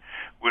eggplant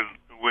with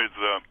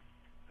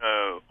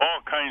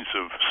all kinds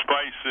of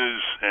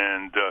spices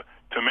and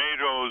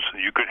tomatoes.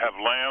 You could have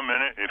lamb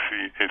in it if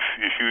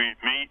you eat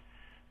meat,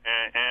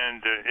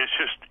 and it's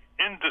just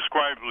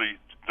indescribably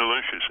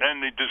delicious.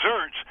 And the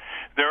desserts,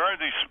 there are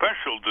these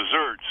special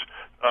desserts,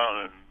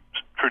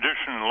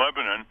 tradition in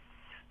Lebanon,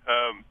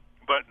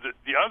 but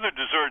the other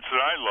desserts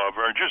that I love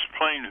are just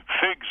plain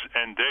figs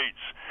and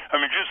dates. I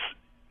mean, just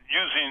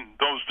using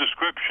those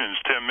descriptions,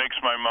 Tim, makes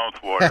my mouth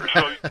water.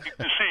 So you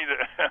can see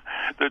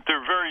that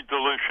they're very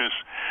delicious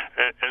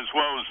as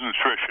well as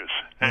nutritious.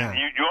 And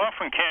you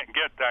often can't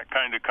get that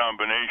kind of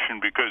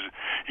combination because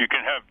you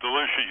can have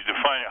delicious, you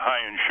define it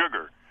high in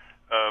sugar.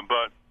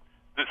 But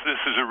this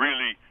is a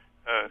really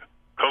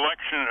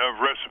collection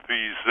of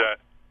recipes that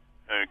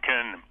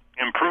can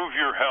improve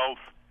your health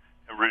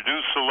and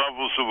reduce the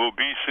levels of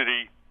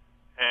obesity,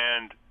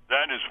 and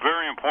that is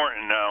very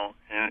important now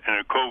in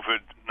a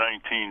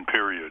COVID-19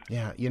 period.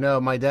 Yeah,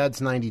 my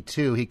dad's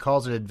 92. He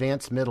calls it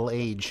advanced middle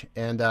age,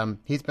 and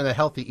he's been a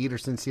healthy eater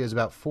since he was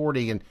about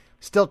 40, and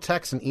still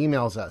texts and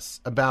emails us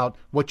about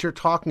what you're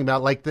talking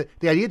about, like the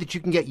idea that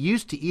you can get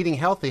used to eating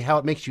healthy, how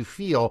it makes you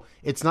feel.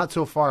 It's not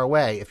so far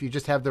away if you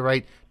just have the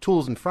right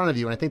tools in front of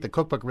you, and I think the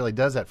cookbook really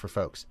does that for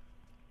folks.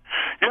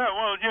 Yeah,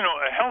 well,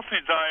 a healthy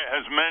diet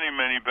has many,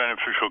 many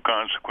beneficial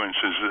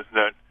consequences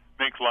that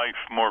make life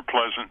more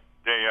pleasant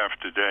day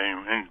after day,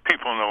 and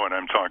people know what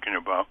I'm talking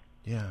about.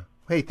 Yeah.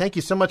 Hey, thank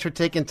you so much for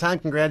taking time.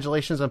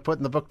 Congratulations on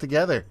putting the book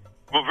together.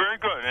 Well, very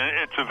good. And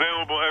it's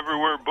available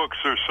everywhere books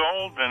are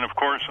sold, and, of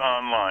course,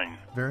 online.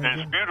 Very and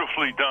good. It's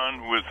beautifully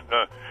done with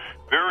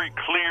very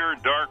clear,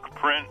 dark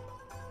print.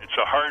 It's It's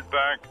a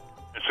hardback.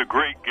 It's a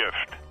great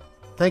gift.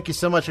 Thank you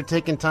so much for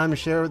taking time to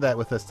share that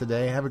with us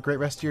today. Have a great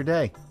rest of your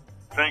day.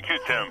 Thank you,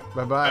 Tim.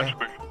 Bye-bye.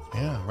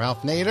 Yeah,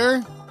 Ralph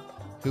Nader,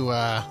 who,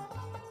 how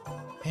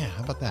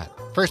about that?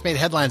 First made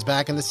headlines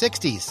back in the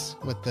 60s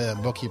with the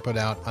book he put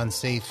out,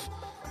 Unsafe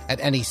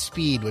at Any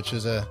Speed, which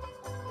was a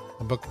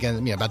book,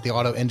 again, about the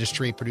auto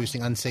industry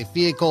producing unsafe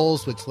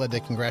vehicles, which led to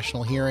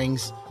congressional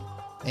hearings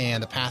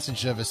and the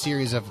passage of a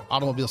series of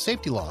automobile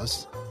safety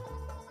laws.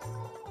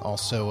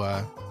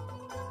 Also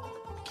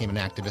became an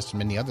activist in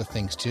many other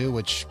things, too,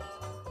 which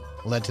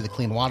led to the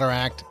Clean Water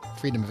Act,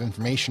 Freedom of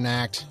Information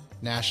Act,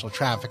 National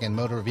Traffic and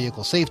Motor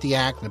Vehicle Safety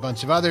Act, and a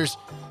bunch of others.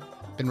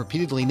 Been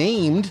repeatedly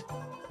named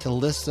to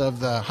lists of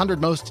the 100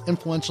 most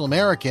influential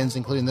Americans,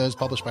 including those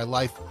published by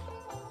Life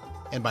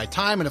and by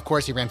Time. And, of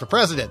course, he ran for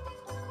president.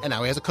 And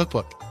now he has a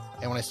cookbook.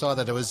 And when I saw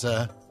that it was,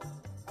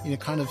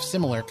 kind of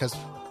similar, because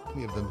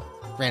we have the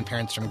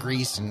grandparents from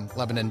Greece and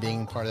Lebanon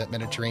being part of that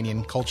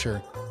Mediterranean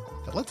culture,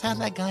 but let's have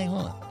that guy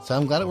on. So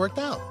I'm glad it worked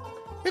out.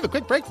 We have a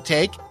quick break to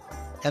take.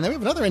 And then we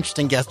have another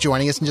interesting guest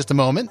joining us in just a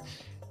moment.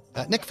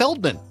 Nick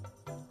Feldman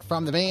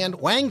from the band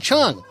Wang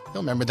Chung.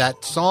 You'll remember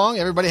that song,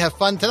 Everybody Have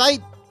Fun Tonight?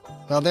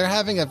 Well, they're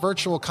having a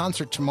virtual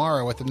concert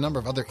tomorrow with a number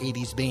of other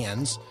 80s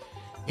bands.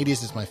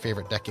 80s is my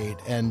favorite decade.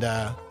 And,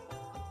 so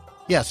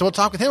we'll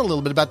talk with him a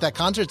little bit about that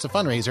concert. It's a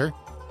fundraiser.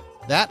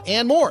 That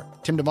and more.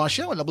 Tim DeMoss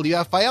Show on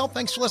WFIL.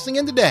 Thanks for listening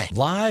in today.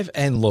 Live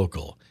and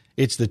local.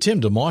 It's the Tim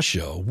DeMoss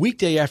Show,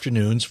 weekday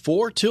afternoons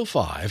 4 till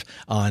 5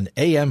 on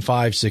AM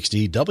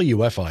 560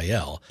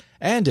 WFIL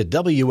and at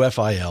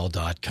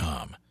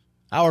WFIL.com.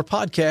 Our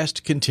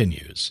podcast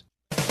continues.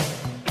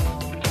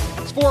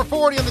 It's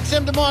 4:40 on the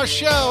Tim DeMoss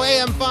Show,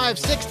 AM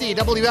 560,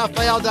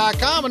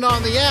 WFIL.com, and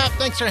on the app.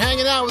 Thanks for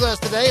hanging out with us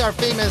today. Our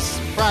famous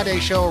Friday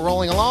show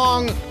rolling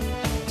along.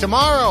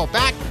 Tomorrow,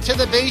 Back to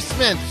the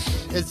Basement.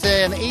 It's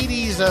an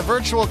 80s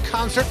virtual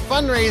concert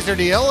fundraiser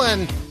deal,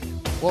 and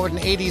what would an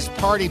 80s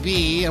party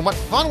be, and what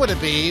fun would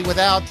it be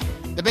without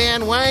the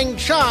band Wang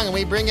Chung? And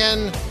we bring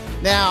in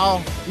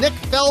now Nick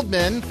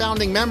Feldman,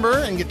 founding member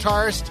and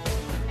guitarist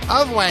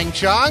of Wang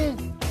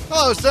Chung.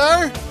 Hello,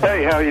 sir.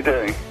 Hey, how are you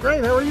doing?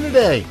 Great. How are you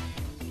today?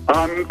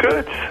 I'm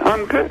good.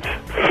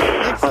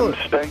 Excellent.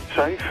 I'm staying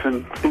safe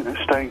and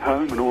staying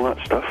home and all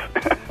that stuff.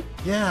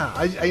 Yeah,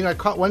 I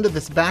caught wind of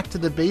this Back to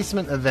the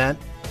Basement event.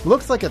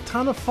 Looks like a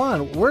ton of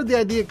fun. Where'd the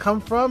idea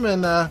come from,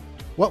 and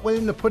what went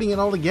into putting it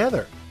all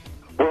together?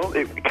 Well,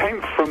 it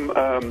came from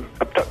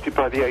Abducted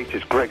by the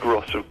 80s. Greg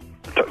Ross of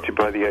Abducted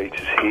by the 80s.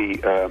 He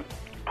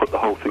put the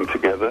whole thing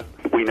together.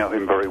 We know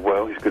him very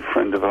well. He's a good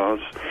friend of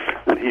ours.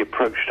 And he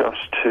approached us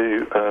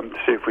to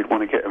see if we'd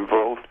want to get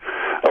involved.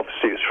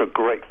 Obviously, it's for a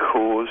great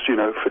cause,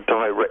 for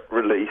direct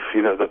relief,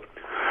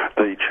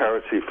 the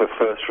charity for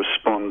first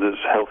responders,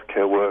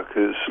 healthcare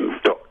workers,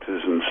 and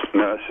doctors and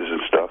nurses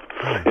and stuff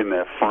in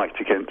their fight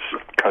against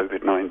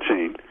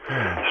COVID-19.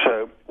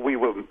 So we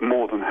were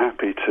more than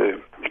happy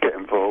to get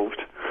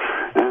involved.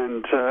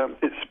 And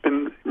it's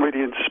been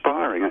really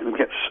inspiring.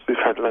 We've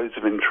had loads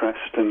of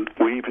interest, and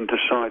we even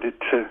decided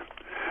to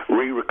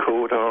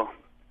re-record our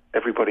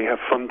Everybody Have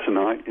Fun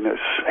Tonight,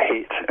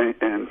 hit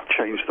and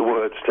change the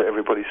words to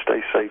Everybody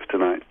Stay Safe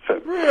Tonight. So,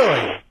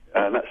 really?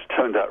 And that's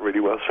turned out really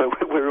well. So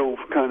we're all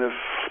kind of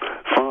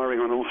firing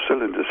on all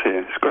cylinders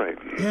here. It's great.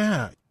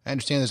 Yeah. I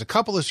understand there's a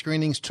couple of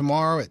screenings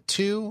tomorrow at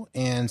 2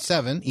 and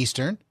 7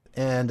 Eastern.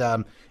 And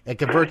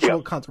like a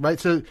virtual concert, right?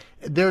 So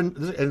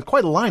and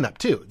quite a lineup,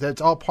 too.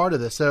 That's all part of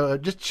this. So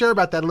just share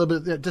about that a little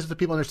bit, just so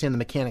people understand the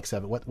mechanics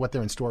of it, what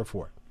they're in store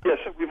for. Yeah,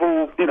 so we've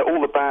all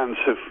the bands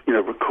have,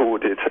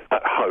 recorded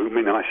at home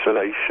in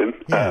isolation,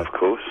 of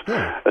course.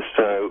 Yeah.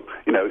 So,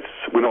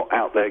 we're not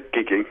out there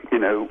gigging,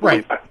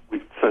 Right.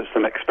 So it's the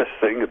next best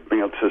thing of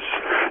being able to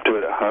do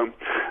it at home.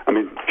 I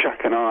mean,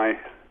 Jack and I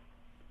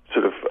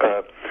sort of,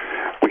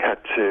 we had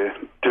to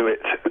do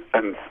it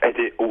and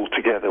edit all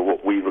together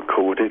what we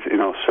recorded in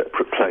our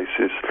separate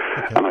places.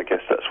 Okay. And I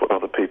guess that's what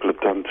other people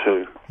have done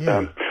too.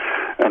 Yeah.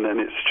 And then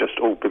it's just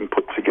all been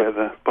put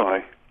together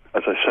by,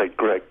 as I say,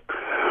 Greg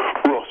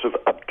Ross of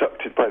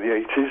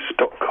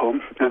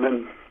AbductedByThe80s.com. And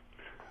then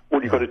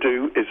all you've got to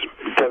do is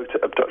go to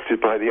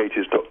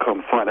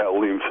AbductedByThe80s.com, find out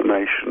all the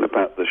information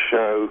about the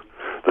show,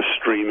 the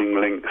streaming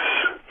links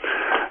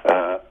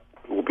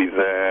will be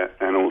there,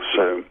 and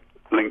also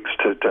links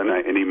to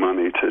donate any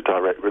money to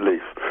Direct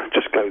Relief.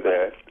 Just go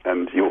there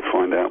and you'll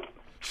find out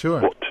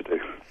what to do.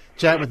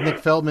 Chat with Nick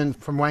Feldman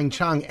from Wang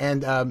Chung,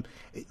 and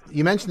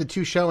you mentioned the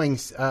two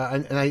showings,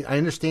 and I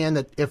understand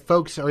that if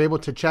folks are able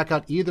to check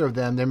out either of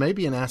them, there may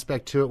be an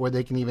aspect to it where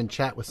they can even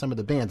chat with some of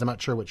the bands. I'm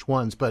not sure which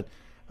ones, but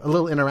a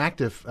little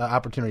interactive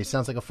opportunity.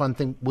 Sounds like a fun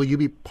thing. Will you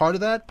be part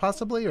of that,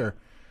 possibly, or?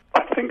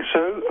 I think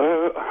so.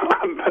 I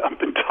haven't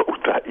been told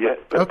that yet,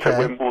 but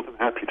we're more than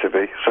happy to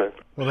be. So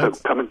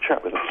come and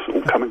chat with us,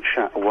 or come and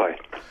chat away.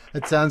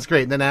 That sounds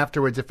great. And then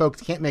afterwards, if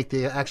folks can't make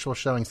the actual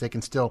showings, they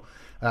can still,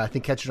 I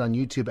think, catch it on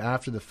YouTube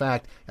after the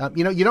fact.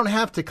 You don't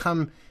have to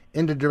come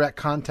into direct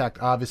contact,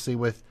 obviously,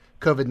 with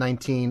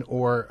COVID-19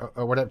 or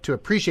whatever to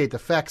appreciate the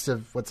effects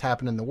of what's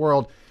happened in the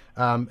world.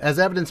 as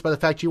evidenced by the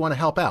fact you want to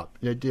help out,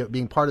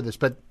 being part of this.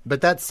 But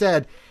that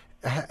said,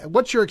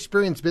 what's your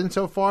experience been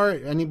so far?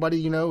 Anybody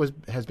you know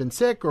has been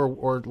sick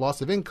or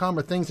loss of income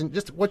or things, and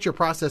just what's your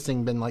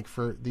processing been like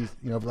for these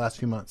the last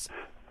few months?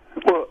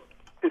 Well,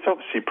 it's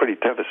obviously pretty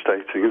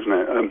devastating, isn't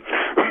it?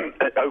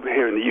 Over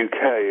here in the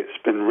UK, it's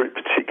been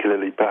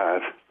particularly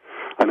bad.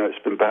 I know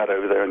it's been bad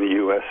over there in the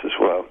US as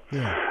well.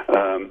 Yeah.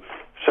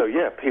 So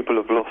people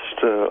have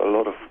lost a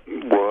lot of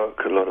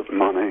work, a lot of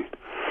money.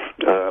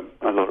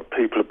 A lot of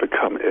people have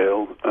become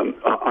ill.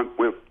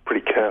 We're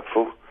pretty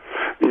careful.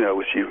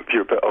 If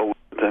you're a bit older,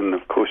 then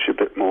of course you're a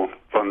bit more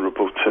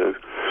vulnerable too.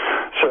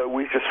 So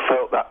we just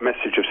felt that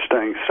message of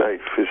staying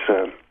safe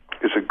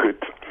is a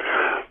good,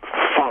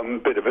 fun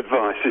bit of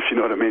advice, if you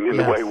know what I mean, in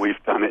the way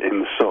we've done it in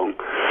the song.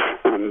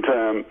 And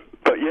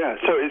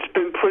so it's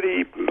been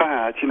pretty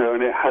bad,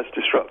 and it has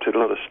disrupted a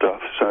lot of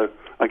stuff. So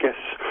I guess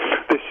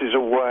this is a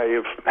way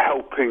of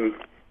helping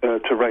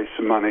to raise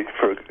some money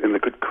in the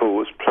good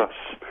cause, plus,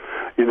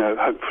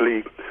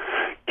 hopefully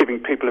giving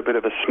people a bit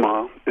of a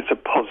smile. It's a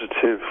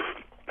positive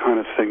kind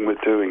of thing we're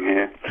doing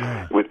here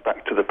with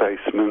Back to the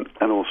Basement,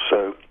 and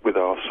also with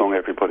our song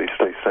Everybody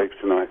Stay Safe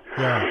Tonight.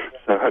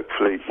 So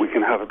hopefully we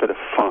can have a bit of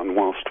fun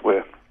whilst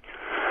we're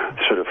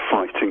sort of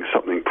fighting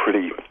something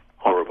pretty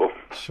horrible.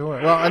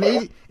 Sure. Well,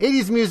 and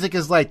 80s music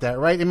is like that,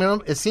 right? I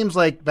mean, it seems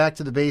like Back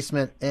to the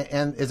Basement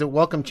and is a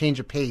welcome change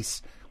of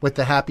pace with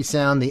the happy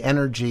sound, the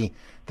energy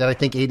that I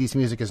think 80s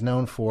music is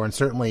known for, and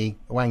certainly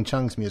Wang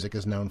Chung's music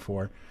is known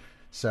for.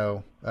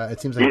 So it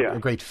seems like a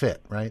great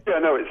fit, right? Yeah,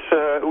 no, it's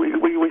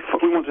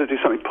we wanted to do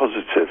something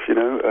positive,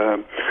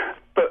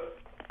 but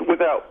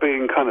without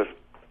being kind of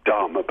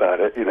dumb about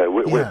it.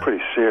 We're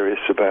pretty serious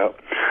about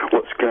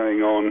what's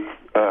going on,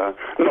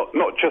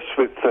 not just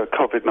with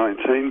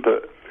COVID-19,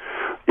 but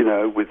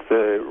with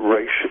the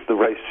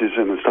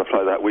racism and stuff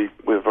like that.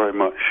 We're very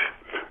much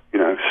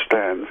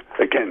stand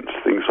against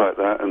things like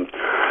that, and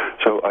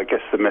so I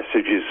guess the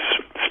message is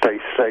stay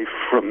safe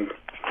from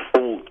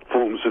all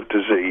forms of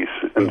disease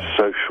and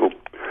social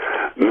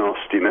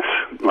nastiness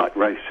like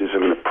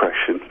racism and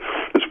oppression,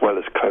 as well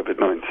as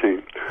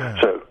COVID-19.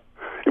 So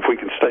if we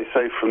can stay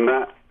safe from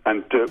that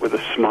and do it with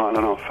a smile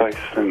on our face,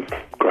 then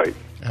great.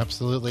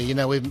 Absolutely.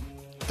 We've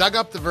dug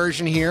up the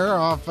version here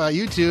off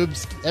YouTube.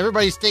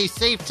 Everybody stay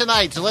safe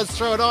tonight. So let's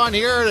throw it on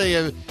here,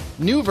 the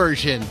new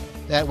version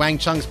that Wang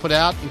Chung's put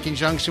out in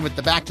conjunction with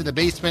the Back to the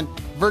Basement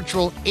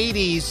virtual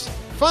 80s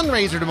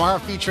fundraiser tomorrow,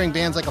 featuring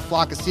bands like A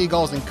Flock of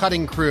Seagulls and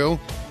Cutting Crew.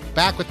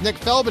 Back with Nick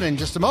Feldman in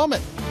just a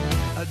moment.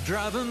 I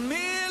drive a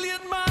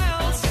million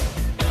miles to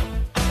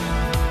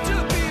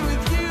be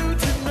with you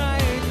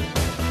tonight.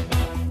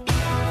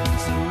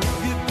 So if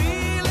you're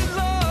feeling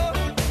low,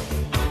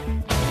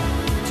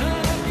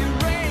 turn up your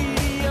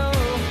radio.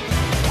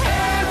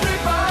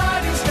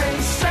 Everybody stay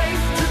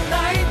safe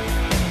tonight.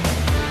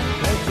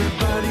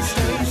 Everybody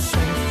stay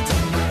safe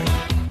tonight.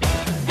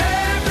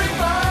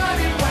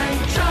 Everybody Wang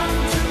Chung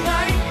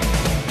tonight.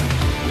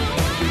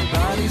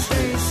 Everybody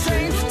stay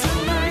safe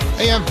tonight.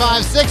 AM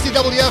 560,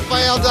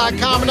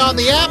 WFIL.com, and on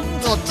the app, a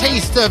little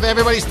taste of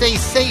Everybody Stay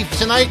Safe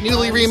Tonight,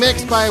 newly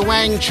remixed by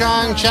Wang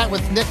Chung. Chat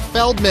with Nick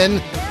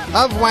Feldman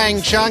of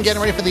Wang Chung,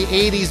 getting ready for the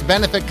 80s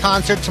benefit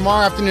concert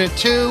tomorrow afternoon at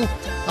 2.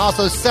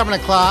 Also 7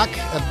 o'clock,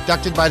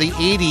 abducted by the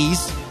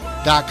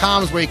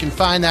 80s.com is where you can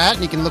find that.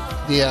 And you can look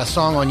at the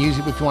song on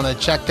YouTube if you want to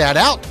check that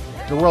out.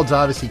 The world's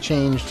obviously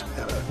changed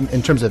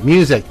in terms of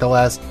music the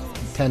last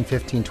 10,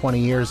 15, 20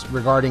 years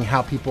regarding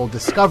how people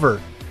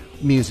discover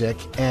music,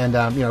 and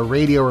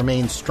radio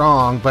remains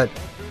strong, but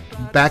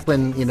back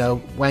when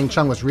Wang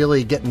Chung was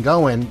really getting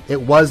going,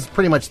 it was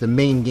pretty much the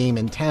main game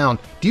in town.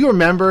 Do you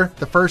remember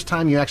the first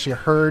time you actually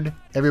heard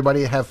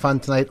Everybody Have Fun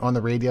Tonight on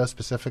the radio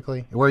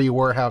specifically? Where you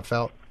were, how it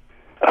felt?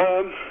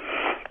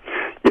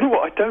 You know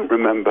what? I don't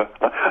remember.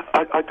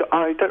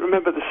 I don't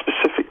remember the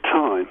specific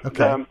time.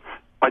 Okay.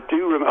 I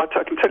do remember.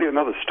 I can tell you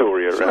another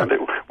story around it.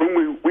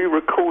 When we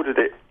recorded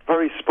it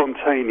very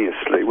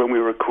spontaneously, when we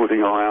were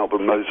recording our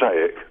album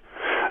Mosaic.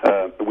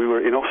 We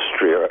were in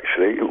Austria,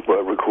 actually,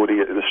 recording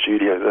it in the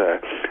studio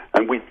there,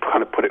 and we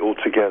kind of put it all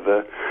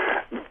together.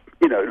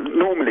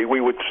 Normally we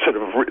would sort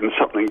of have written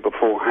something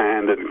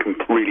beforehand and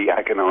really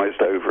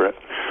agonised over it,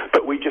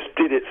 but we just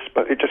did it,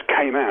 but it just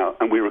came out,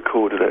 and we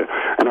recorded it.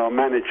 And our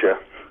manager,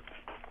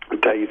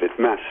 David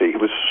Massey,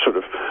 was sort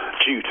of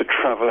due to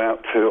travel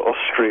out to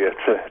Austria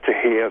to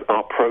hear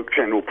our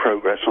general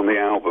progress on the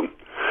album.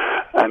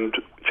 And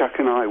Jack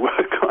and I were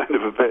kind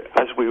of a bit,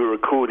 as we were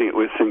recording it,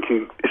 we were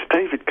thinking, is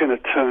David going to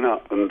turn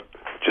up? And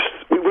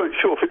we weren't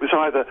sure if it was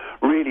either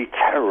really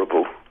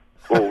terrible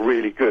or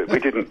really good.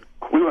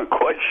 We weren't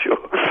quite sure.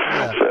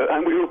 Yeah.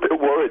 And we were a bit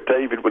worried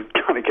David would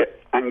kind of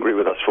get angry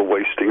with us for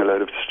wasting a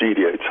load of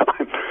studio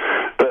time.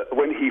 But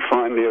when he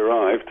finally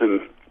arrived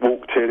and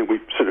walked in, and we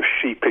sort of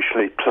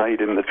sheepishly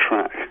played him the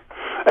track,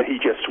 and he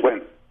just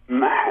went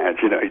mad,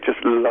 he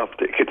just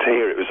loved it. You could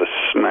hear it was a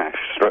smash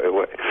straight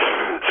away.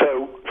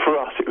 So for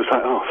us, it was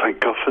like, oh, thank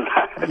God for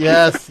that.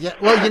 Yes. Yeah.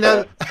 Well,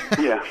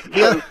 yeah.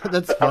 Yeah,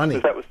 that's funny.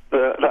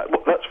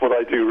 That's what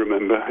I do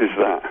remember is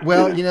that.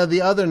 Well, you know,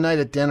 the other night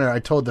at dinner, I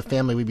told the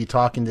family we'd be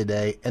talking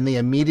today, and they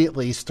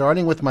immediately,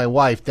 starting with my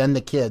wife, then the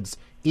kids,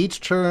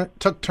 each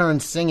took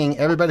turns singing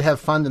 "Everybody Have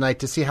Fun Tonight"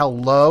 to see how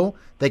low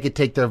they could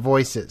take their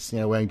voices. You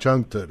know, Wang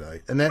Chung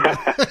tonight, and then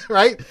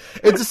right,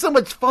 it's just so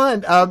much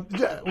fun.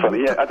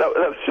 Funny, yeah. That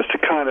was just a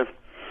kind of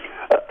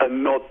a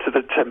nod to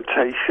the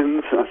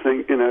Temptations. I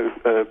think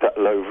that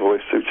low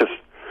voice.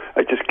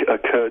 It just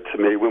occurred to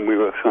me when we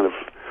were kind of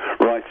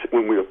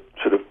when we were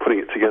sort of putting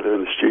it together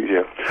in the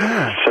studio.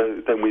 Yeah.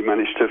 So then we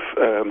managed to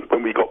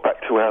when we got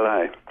back to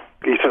LA.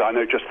 He said, "I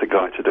know just the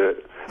guy to do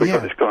it." We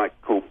got this guy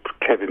called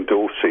Kevin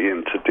Dorsey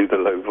in to do the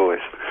low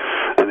voice,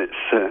 and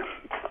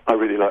I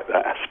really like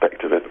that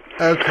aspect of it.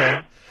 Okay.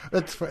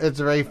 It's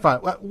very fun.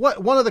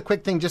 One other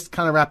quick thing, just to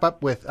kind of wrap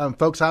up with,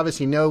 folks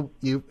obviously know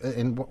you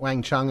in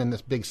Wang Chung and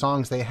this big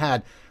songs they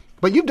had,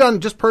 but you've done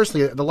just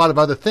personally a lot of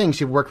other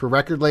things. You've worked for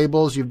record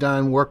labels. You've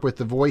done work with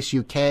The Voice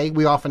UK.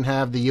 We often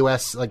have the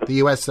U.S.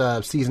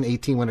 season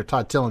 18 winner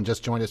Todd Tillen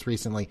just joined us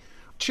recently.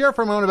 Share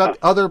for a moment about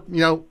other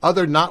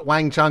not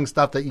Wang Chung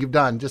stuff that you've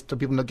done, just so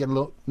people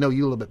know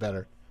you a little bit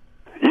better.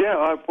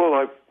 Yeah,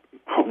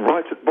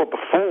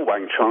 before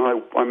Wang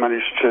Chung, I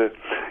managed to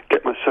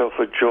get myself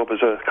a job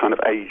as a kind of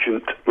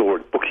agent or a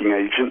booking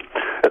agent,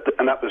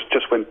 and that was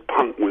just when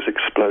punk was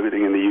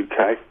exploding in the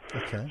UK.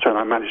 Okay. So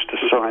I managed to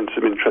sign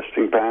some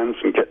interesting bands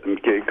and get them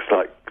gigs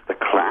like The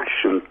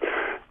Clash and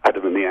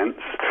Adam and the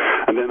Ants,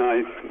 and then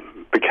I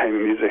became a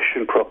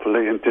musician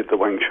properly and did the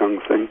Wang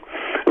Chung thing.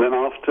 And then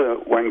after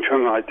Wang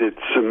Chung, I did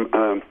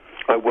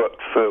I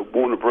worked for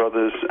Warner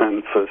Brothers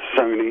and for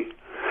Sony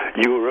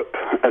Europe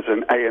as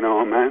an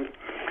A&R man,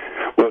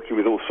 working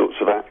with all sorts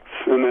of acts.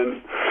 And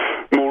then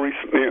more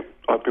recently,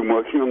 I've been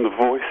working on The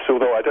Voice,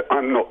 although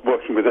I'm not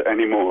working with it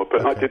anymore.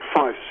 But I did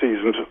 5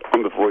 seasons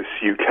on The Voice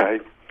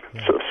UK,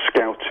 sort of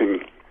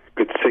scouting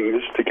good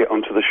singers to get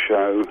onto the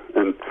show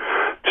and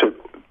to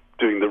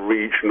doing the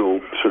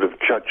regional sort of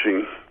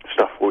judging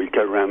stuff where you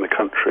go around the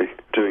country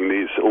doing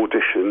these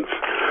auditions.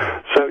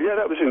 So, yeah,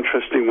 that was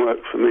interesting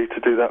work for me to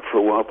do that for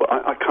a while, but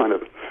I kind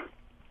of...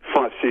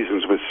 5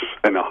 seasons was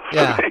enough for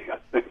me, I think.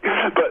 But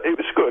it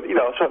was good,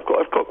 so I've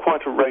got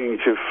quite a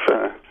range of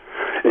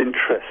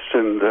interests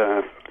and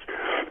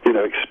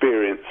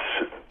experience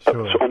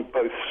on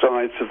both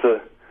sides of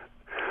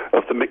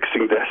the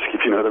mixing desk,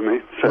 if you know what I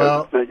mean.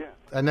 So,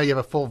 I know you have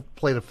a full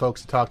plate of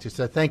folks to talk to,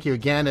 so thank you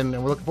again, and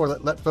we're looking forward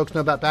to let folks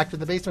know about Back to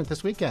the Basement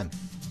this weekend.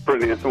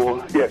 Brilliant.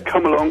 Well,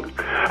 come along,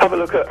 have a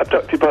look at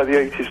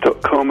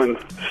abductedbythe80s.com and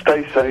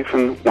stay safe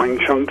and Wang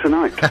Chung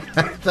tonight.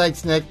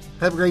 Thanks, Nick.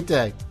 Have a great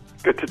day.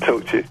 Good to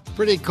talk to you.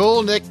 Pretty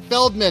cool. Nick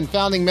Feldman,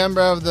 founding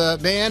member of the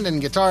band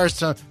and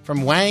guitarist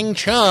from Wang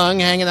Chung,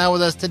 hanging out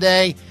with us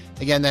today.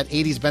 Again, that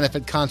 80s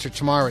benefit concert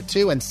tomorrow at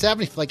 2 and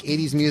 7. If you like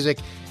 80s music,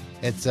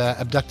 it's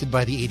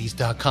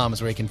abductedbythe80s.com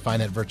is where you can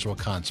find that virtual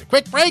concert.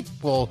 Quick break.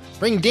 We'll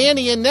bring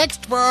Danny in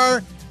next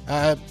for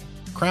our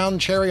Crown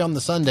Cherry on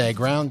the Sunday,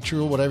 Ground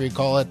True, whatever you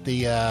call it,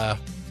 the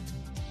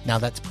Now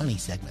That's Punny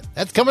segment.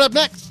 That's coming up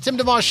next. Tim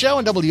DeMoss Show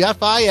on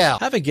WFIL.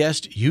 Have a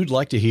guest you'd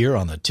like to hear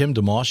on the Tim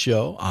DeMoss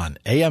Show on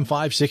AM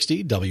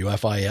 560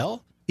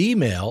 WFIL?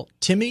 Email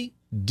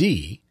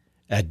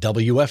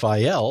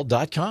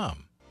timmyd@wfil.com.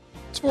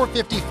 It's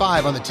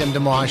 4:55 on the Tim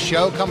DeMoss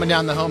Show, coming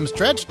down the home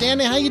stretch.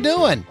 Danny, how you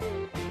doing?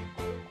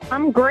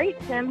 I'm great,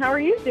 Tim. How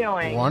are you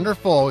doing?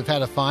 Wonderful. We've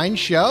had a fine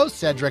show.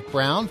 Cedric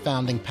Brown,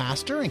 founding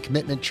pastor in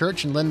Commitment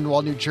Church in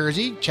Lindenwold, New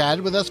Jersey,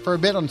 chatted with us for a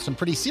bit on some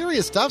pretty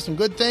serious stuff, some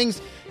good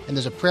things. And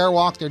there's a prayer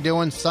walk they're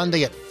doing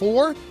Sunday at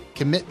 4,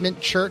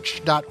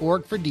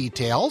 commitmentchurch.org for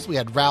details. We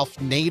had Ralph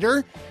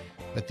Nader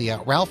with the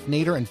Ralph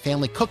Nader and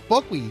Family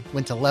Cookbook. We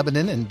went to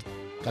Lebanon and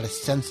got a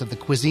sense of the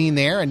cuisine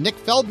there. And Nick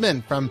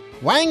Feldman from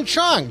Wang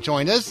Chung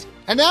joined us.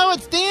 And now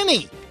it's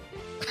Danny.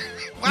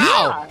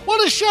 Wow,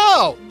 what a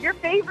show! Your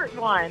favorite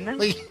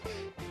one.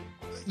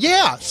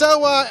 Yeah,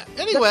 so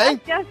anyway.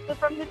 The best guest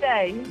from the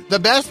day. The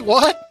best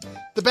what?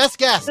 The best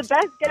guest. The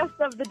best guest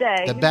of the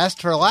day. The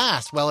best for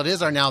last. Well, it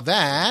is our Now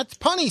That's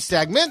Punny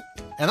segment,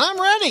 and I'm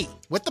ready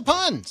with the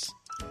puns.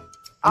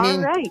 All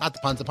right. Not the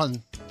puns, the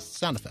pun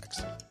sound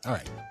effects. All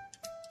right.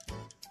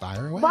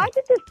 Fire away. Why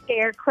did the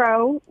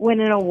Scarecrow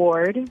win an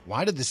award?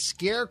 Why did the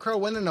Scarecrow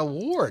win an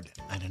award?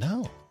 I don't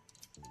know.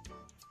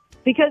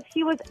 Because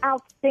he was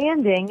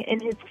outstanding in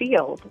his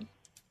field.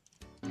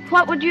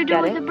 What would you do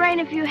with a brain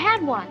if you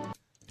had one?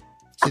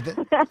 See,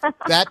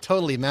 that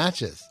totally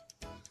matches.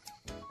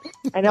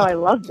 I know, I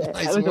loved it.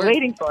 I was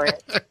waiting for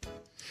it.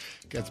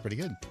 That's pretty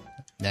good.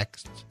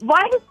 Next.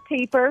 Why does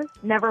paper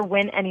never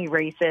win any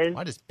races?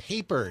 Why does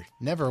paper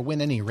never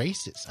win any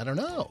races? I don't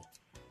know.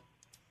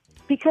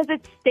 Because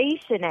it's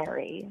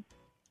stationary.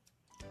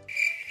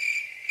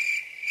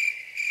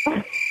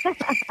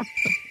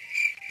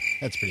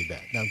 That's pretty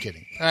bad. No, I'm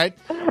kidding. All right.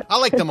 I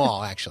like them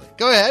all, actually.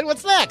 Go ahead.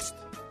 What's next?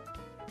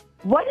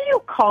 What do you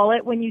call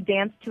it when you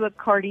dance to a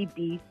Cardi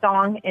B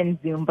song in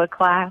Zumba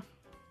class?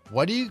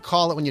 What do you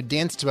call it when you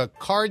dance to a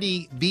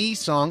Cardi B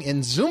song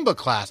in Zumba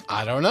class?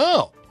 I don't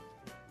know.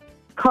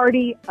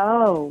 Cardi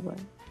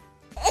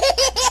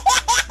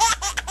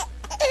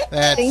That's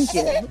Thank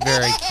you.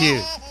 Very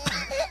cute.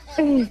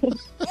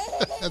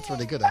 That's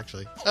really good,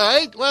 actually. All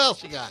right, what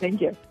else you got?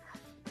 Thank you.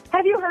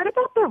 Have you heard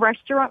about the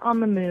restaurant on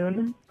the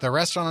moon? The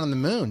restaurant on the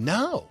moon?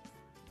 No.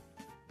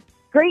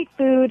 Great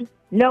food,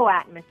 no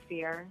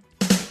atmosphere.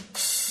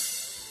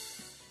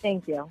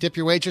 Thank you. Tip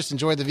your waitress,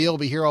 enjoy the veal. We'll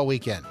be here all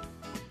weekend.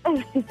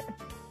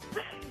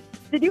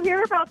 Did you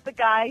hear about the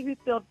guy who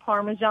spilled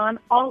Parmesan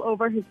all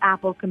over his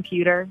Apple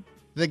computer?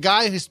 The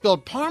guy who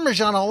spilled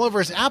Parmesan all over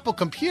his Apple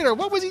computer.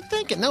 What was he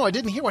thinking? No, I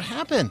didn't hear what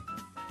happened.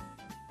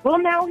 Well,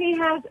 now he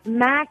has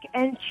mac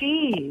and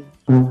cheese.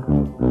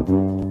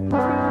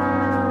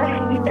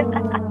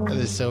 That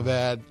is so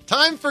bad.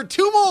 Time for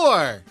 2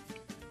 more.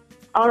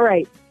 All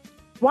right.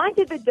 Why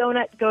did the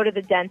donut go to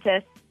the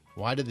dentist?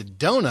 Why did the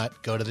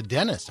donut go to the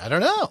dentist? I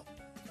don't know.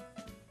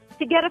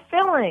 To get a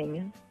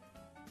filling.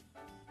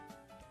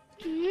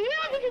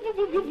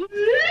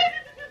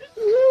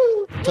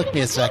 Took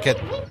me a second.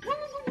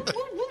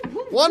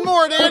 One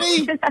more,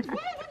 Danny.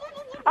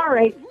 All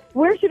right.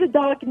 Where should a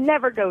dog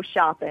never go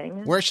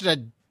shopping? Where should a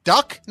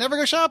duck never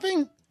go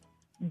shopping?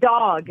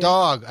 Dog.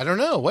 Dog. I don't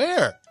know.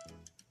 Where?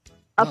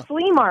 A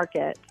flea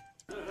market.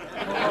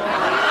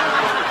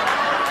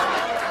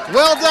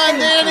 Well done,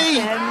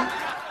 Danny.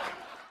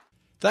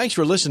 Thanks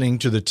for listening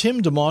to the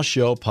Tim DeMoss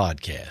Show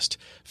podcast.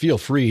 Feel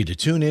free to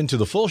tune in to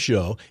the full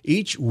show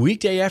each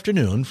weekday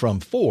afternoon from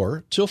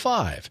 4 till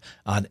 5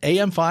 on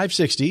AM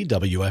 560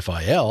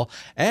 WFIL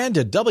and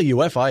at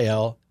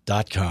WFIL.com.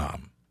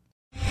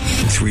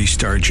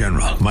 3-star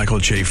General Michael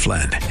J.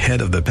 Flynn,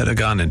 head of the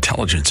Pentagon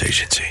Intelligence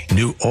Agency,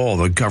 knew all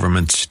the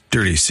government's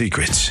dirty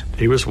secrets.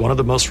 He was one of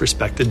the most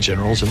respected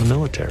generals in the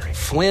military.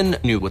 Flynn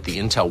knew what the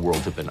intel world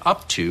had been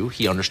up to.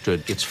 He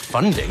understood its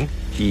funding.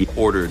 He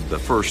ordered the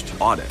first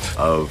audit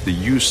of the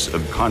use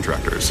of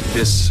contractors.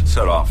 This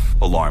set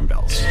off alarm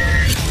bells.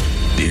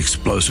 The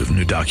explosive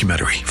new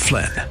documentary,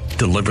 Flynn,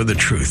 Deliver the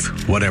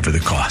Truth, Whatever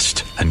the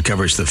Cost,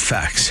 uncovers the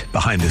facts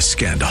behind this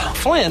scandal.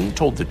 Flynn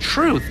told the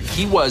truth.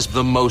 He was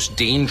the most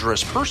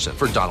dangerous person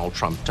for Donald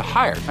Trump to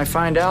hire. I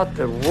find out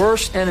the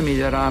worst enemy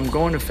that I'm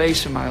going to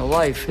face in my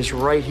life is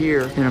right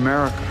here in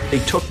America. They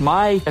took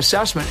my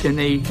assessment and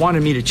they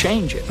wanted me to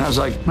change it. And I was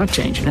like, I'm not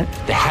changing it.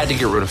 They had to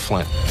get rid of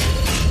Flynn.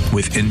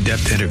 With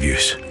in-depth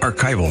interviews,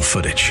 archival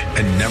footage,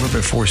 and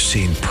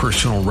never-before-seen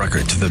personal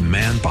records of the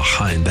man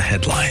behind the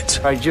headlines.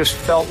 I just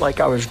felt like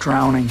I was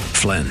drowning.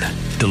 Flynn,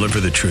 Deliver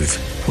the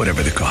Truth,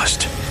 Whatever the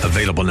Cost.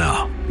 Available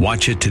now.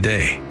 Watch it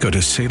today. Go to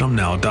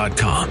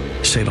salemnow.com.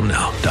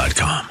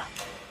 salemnow.com.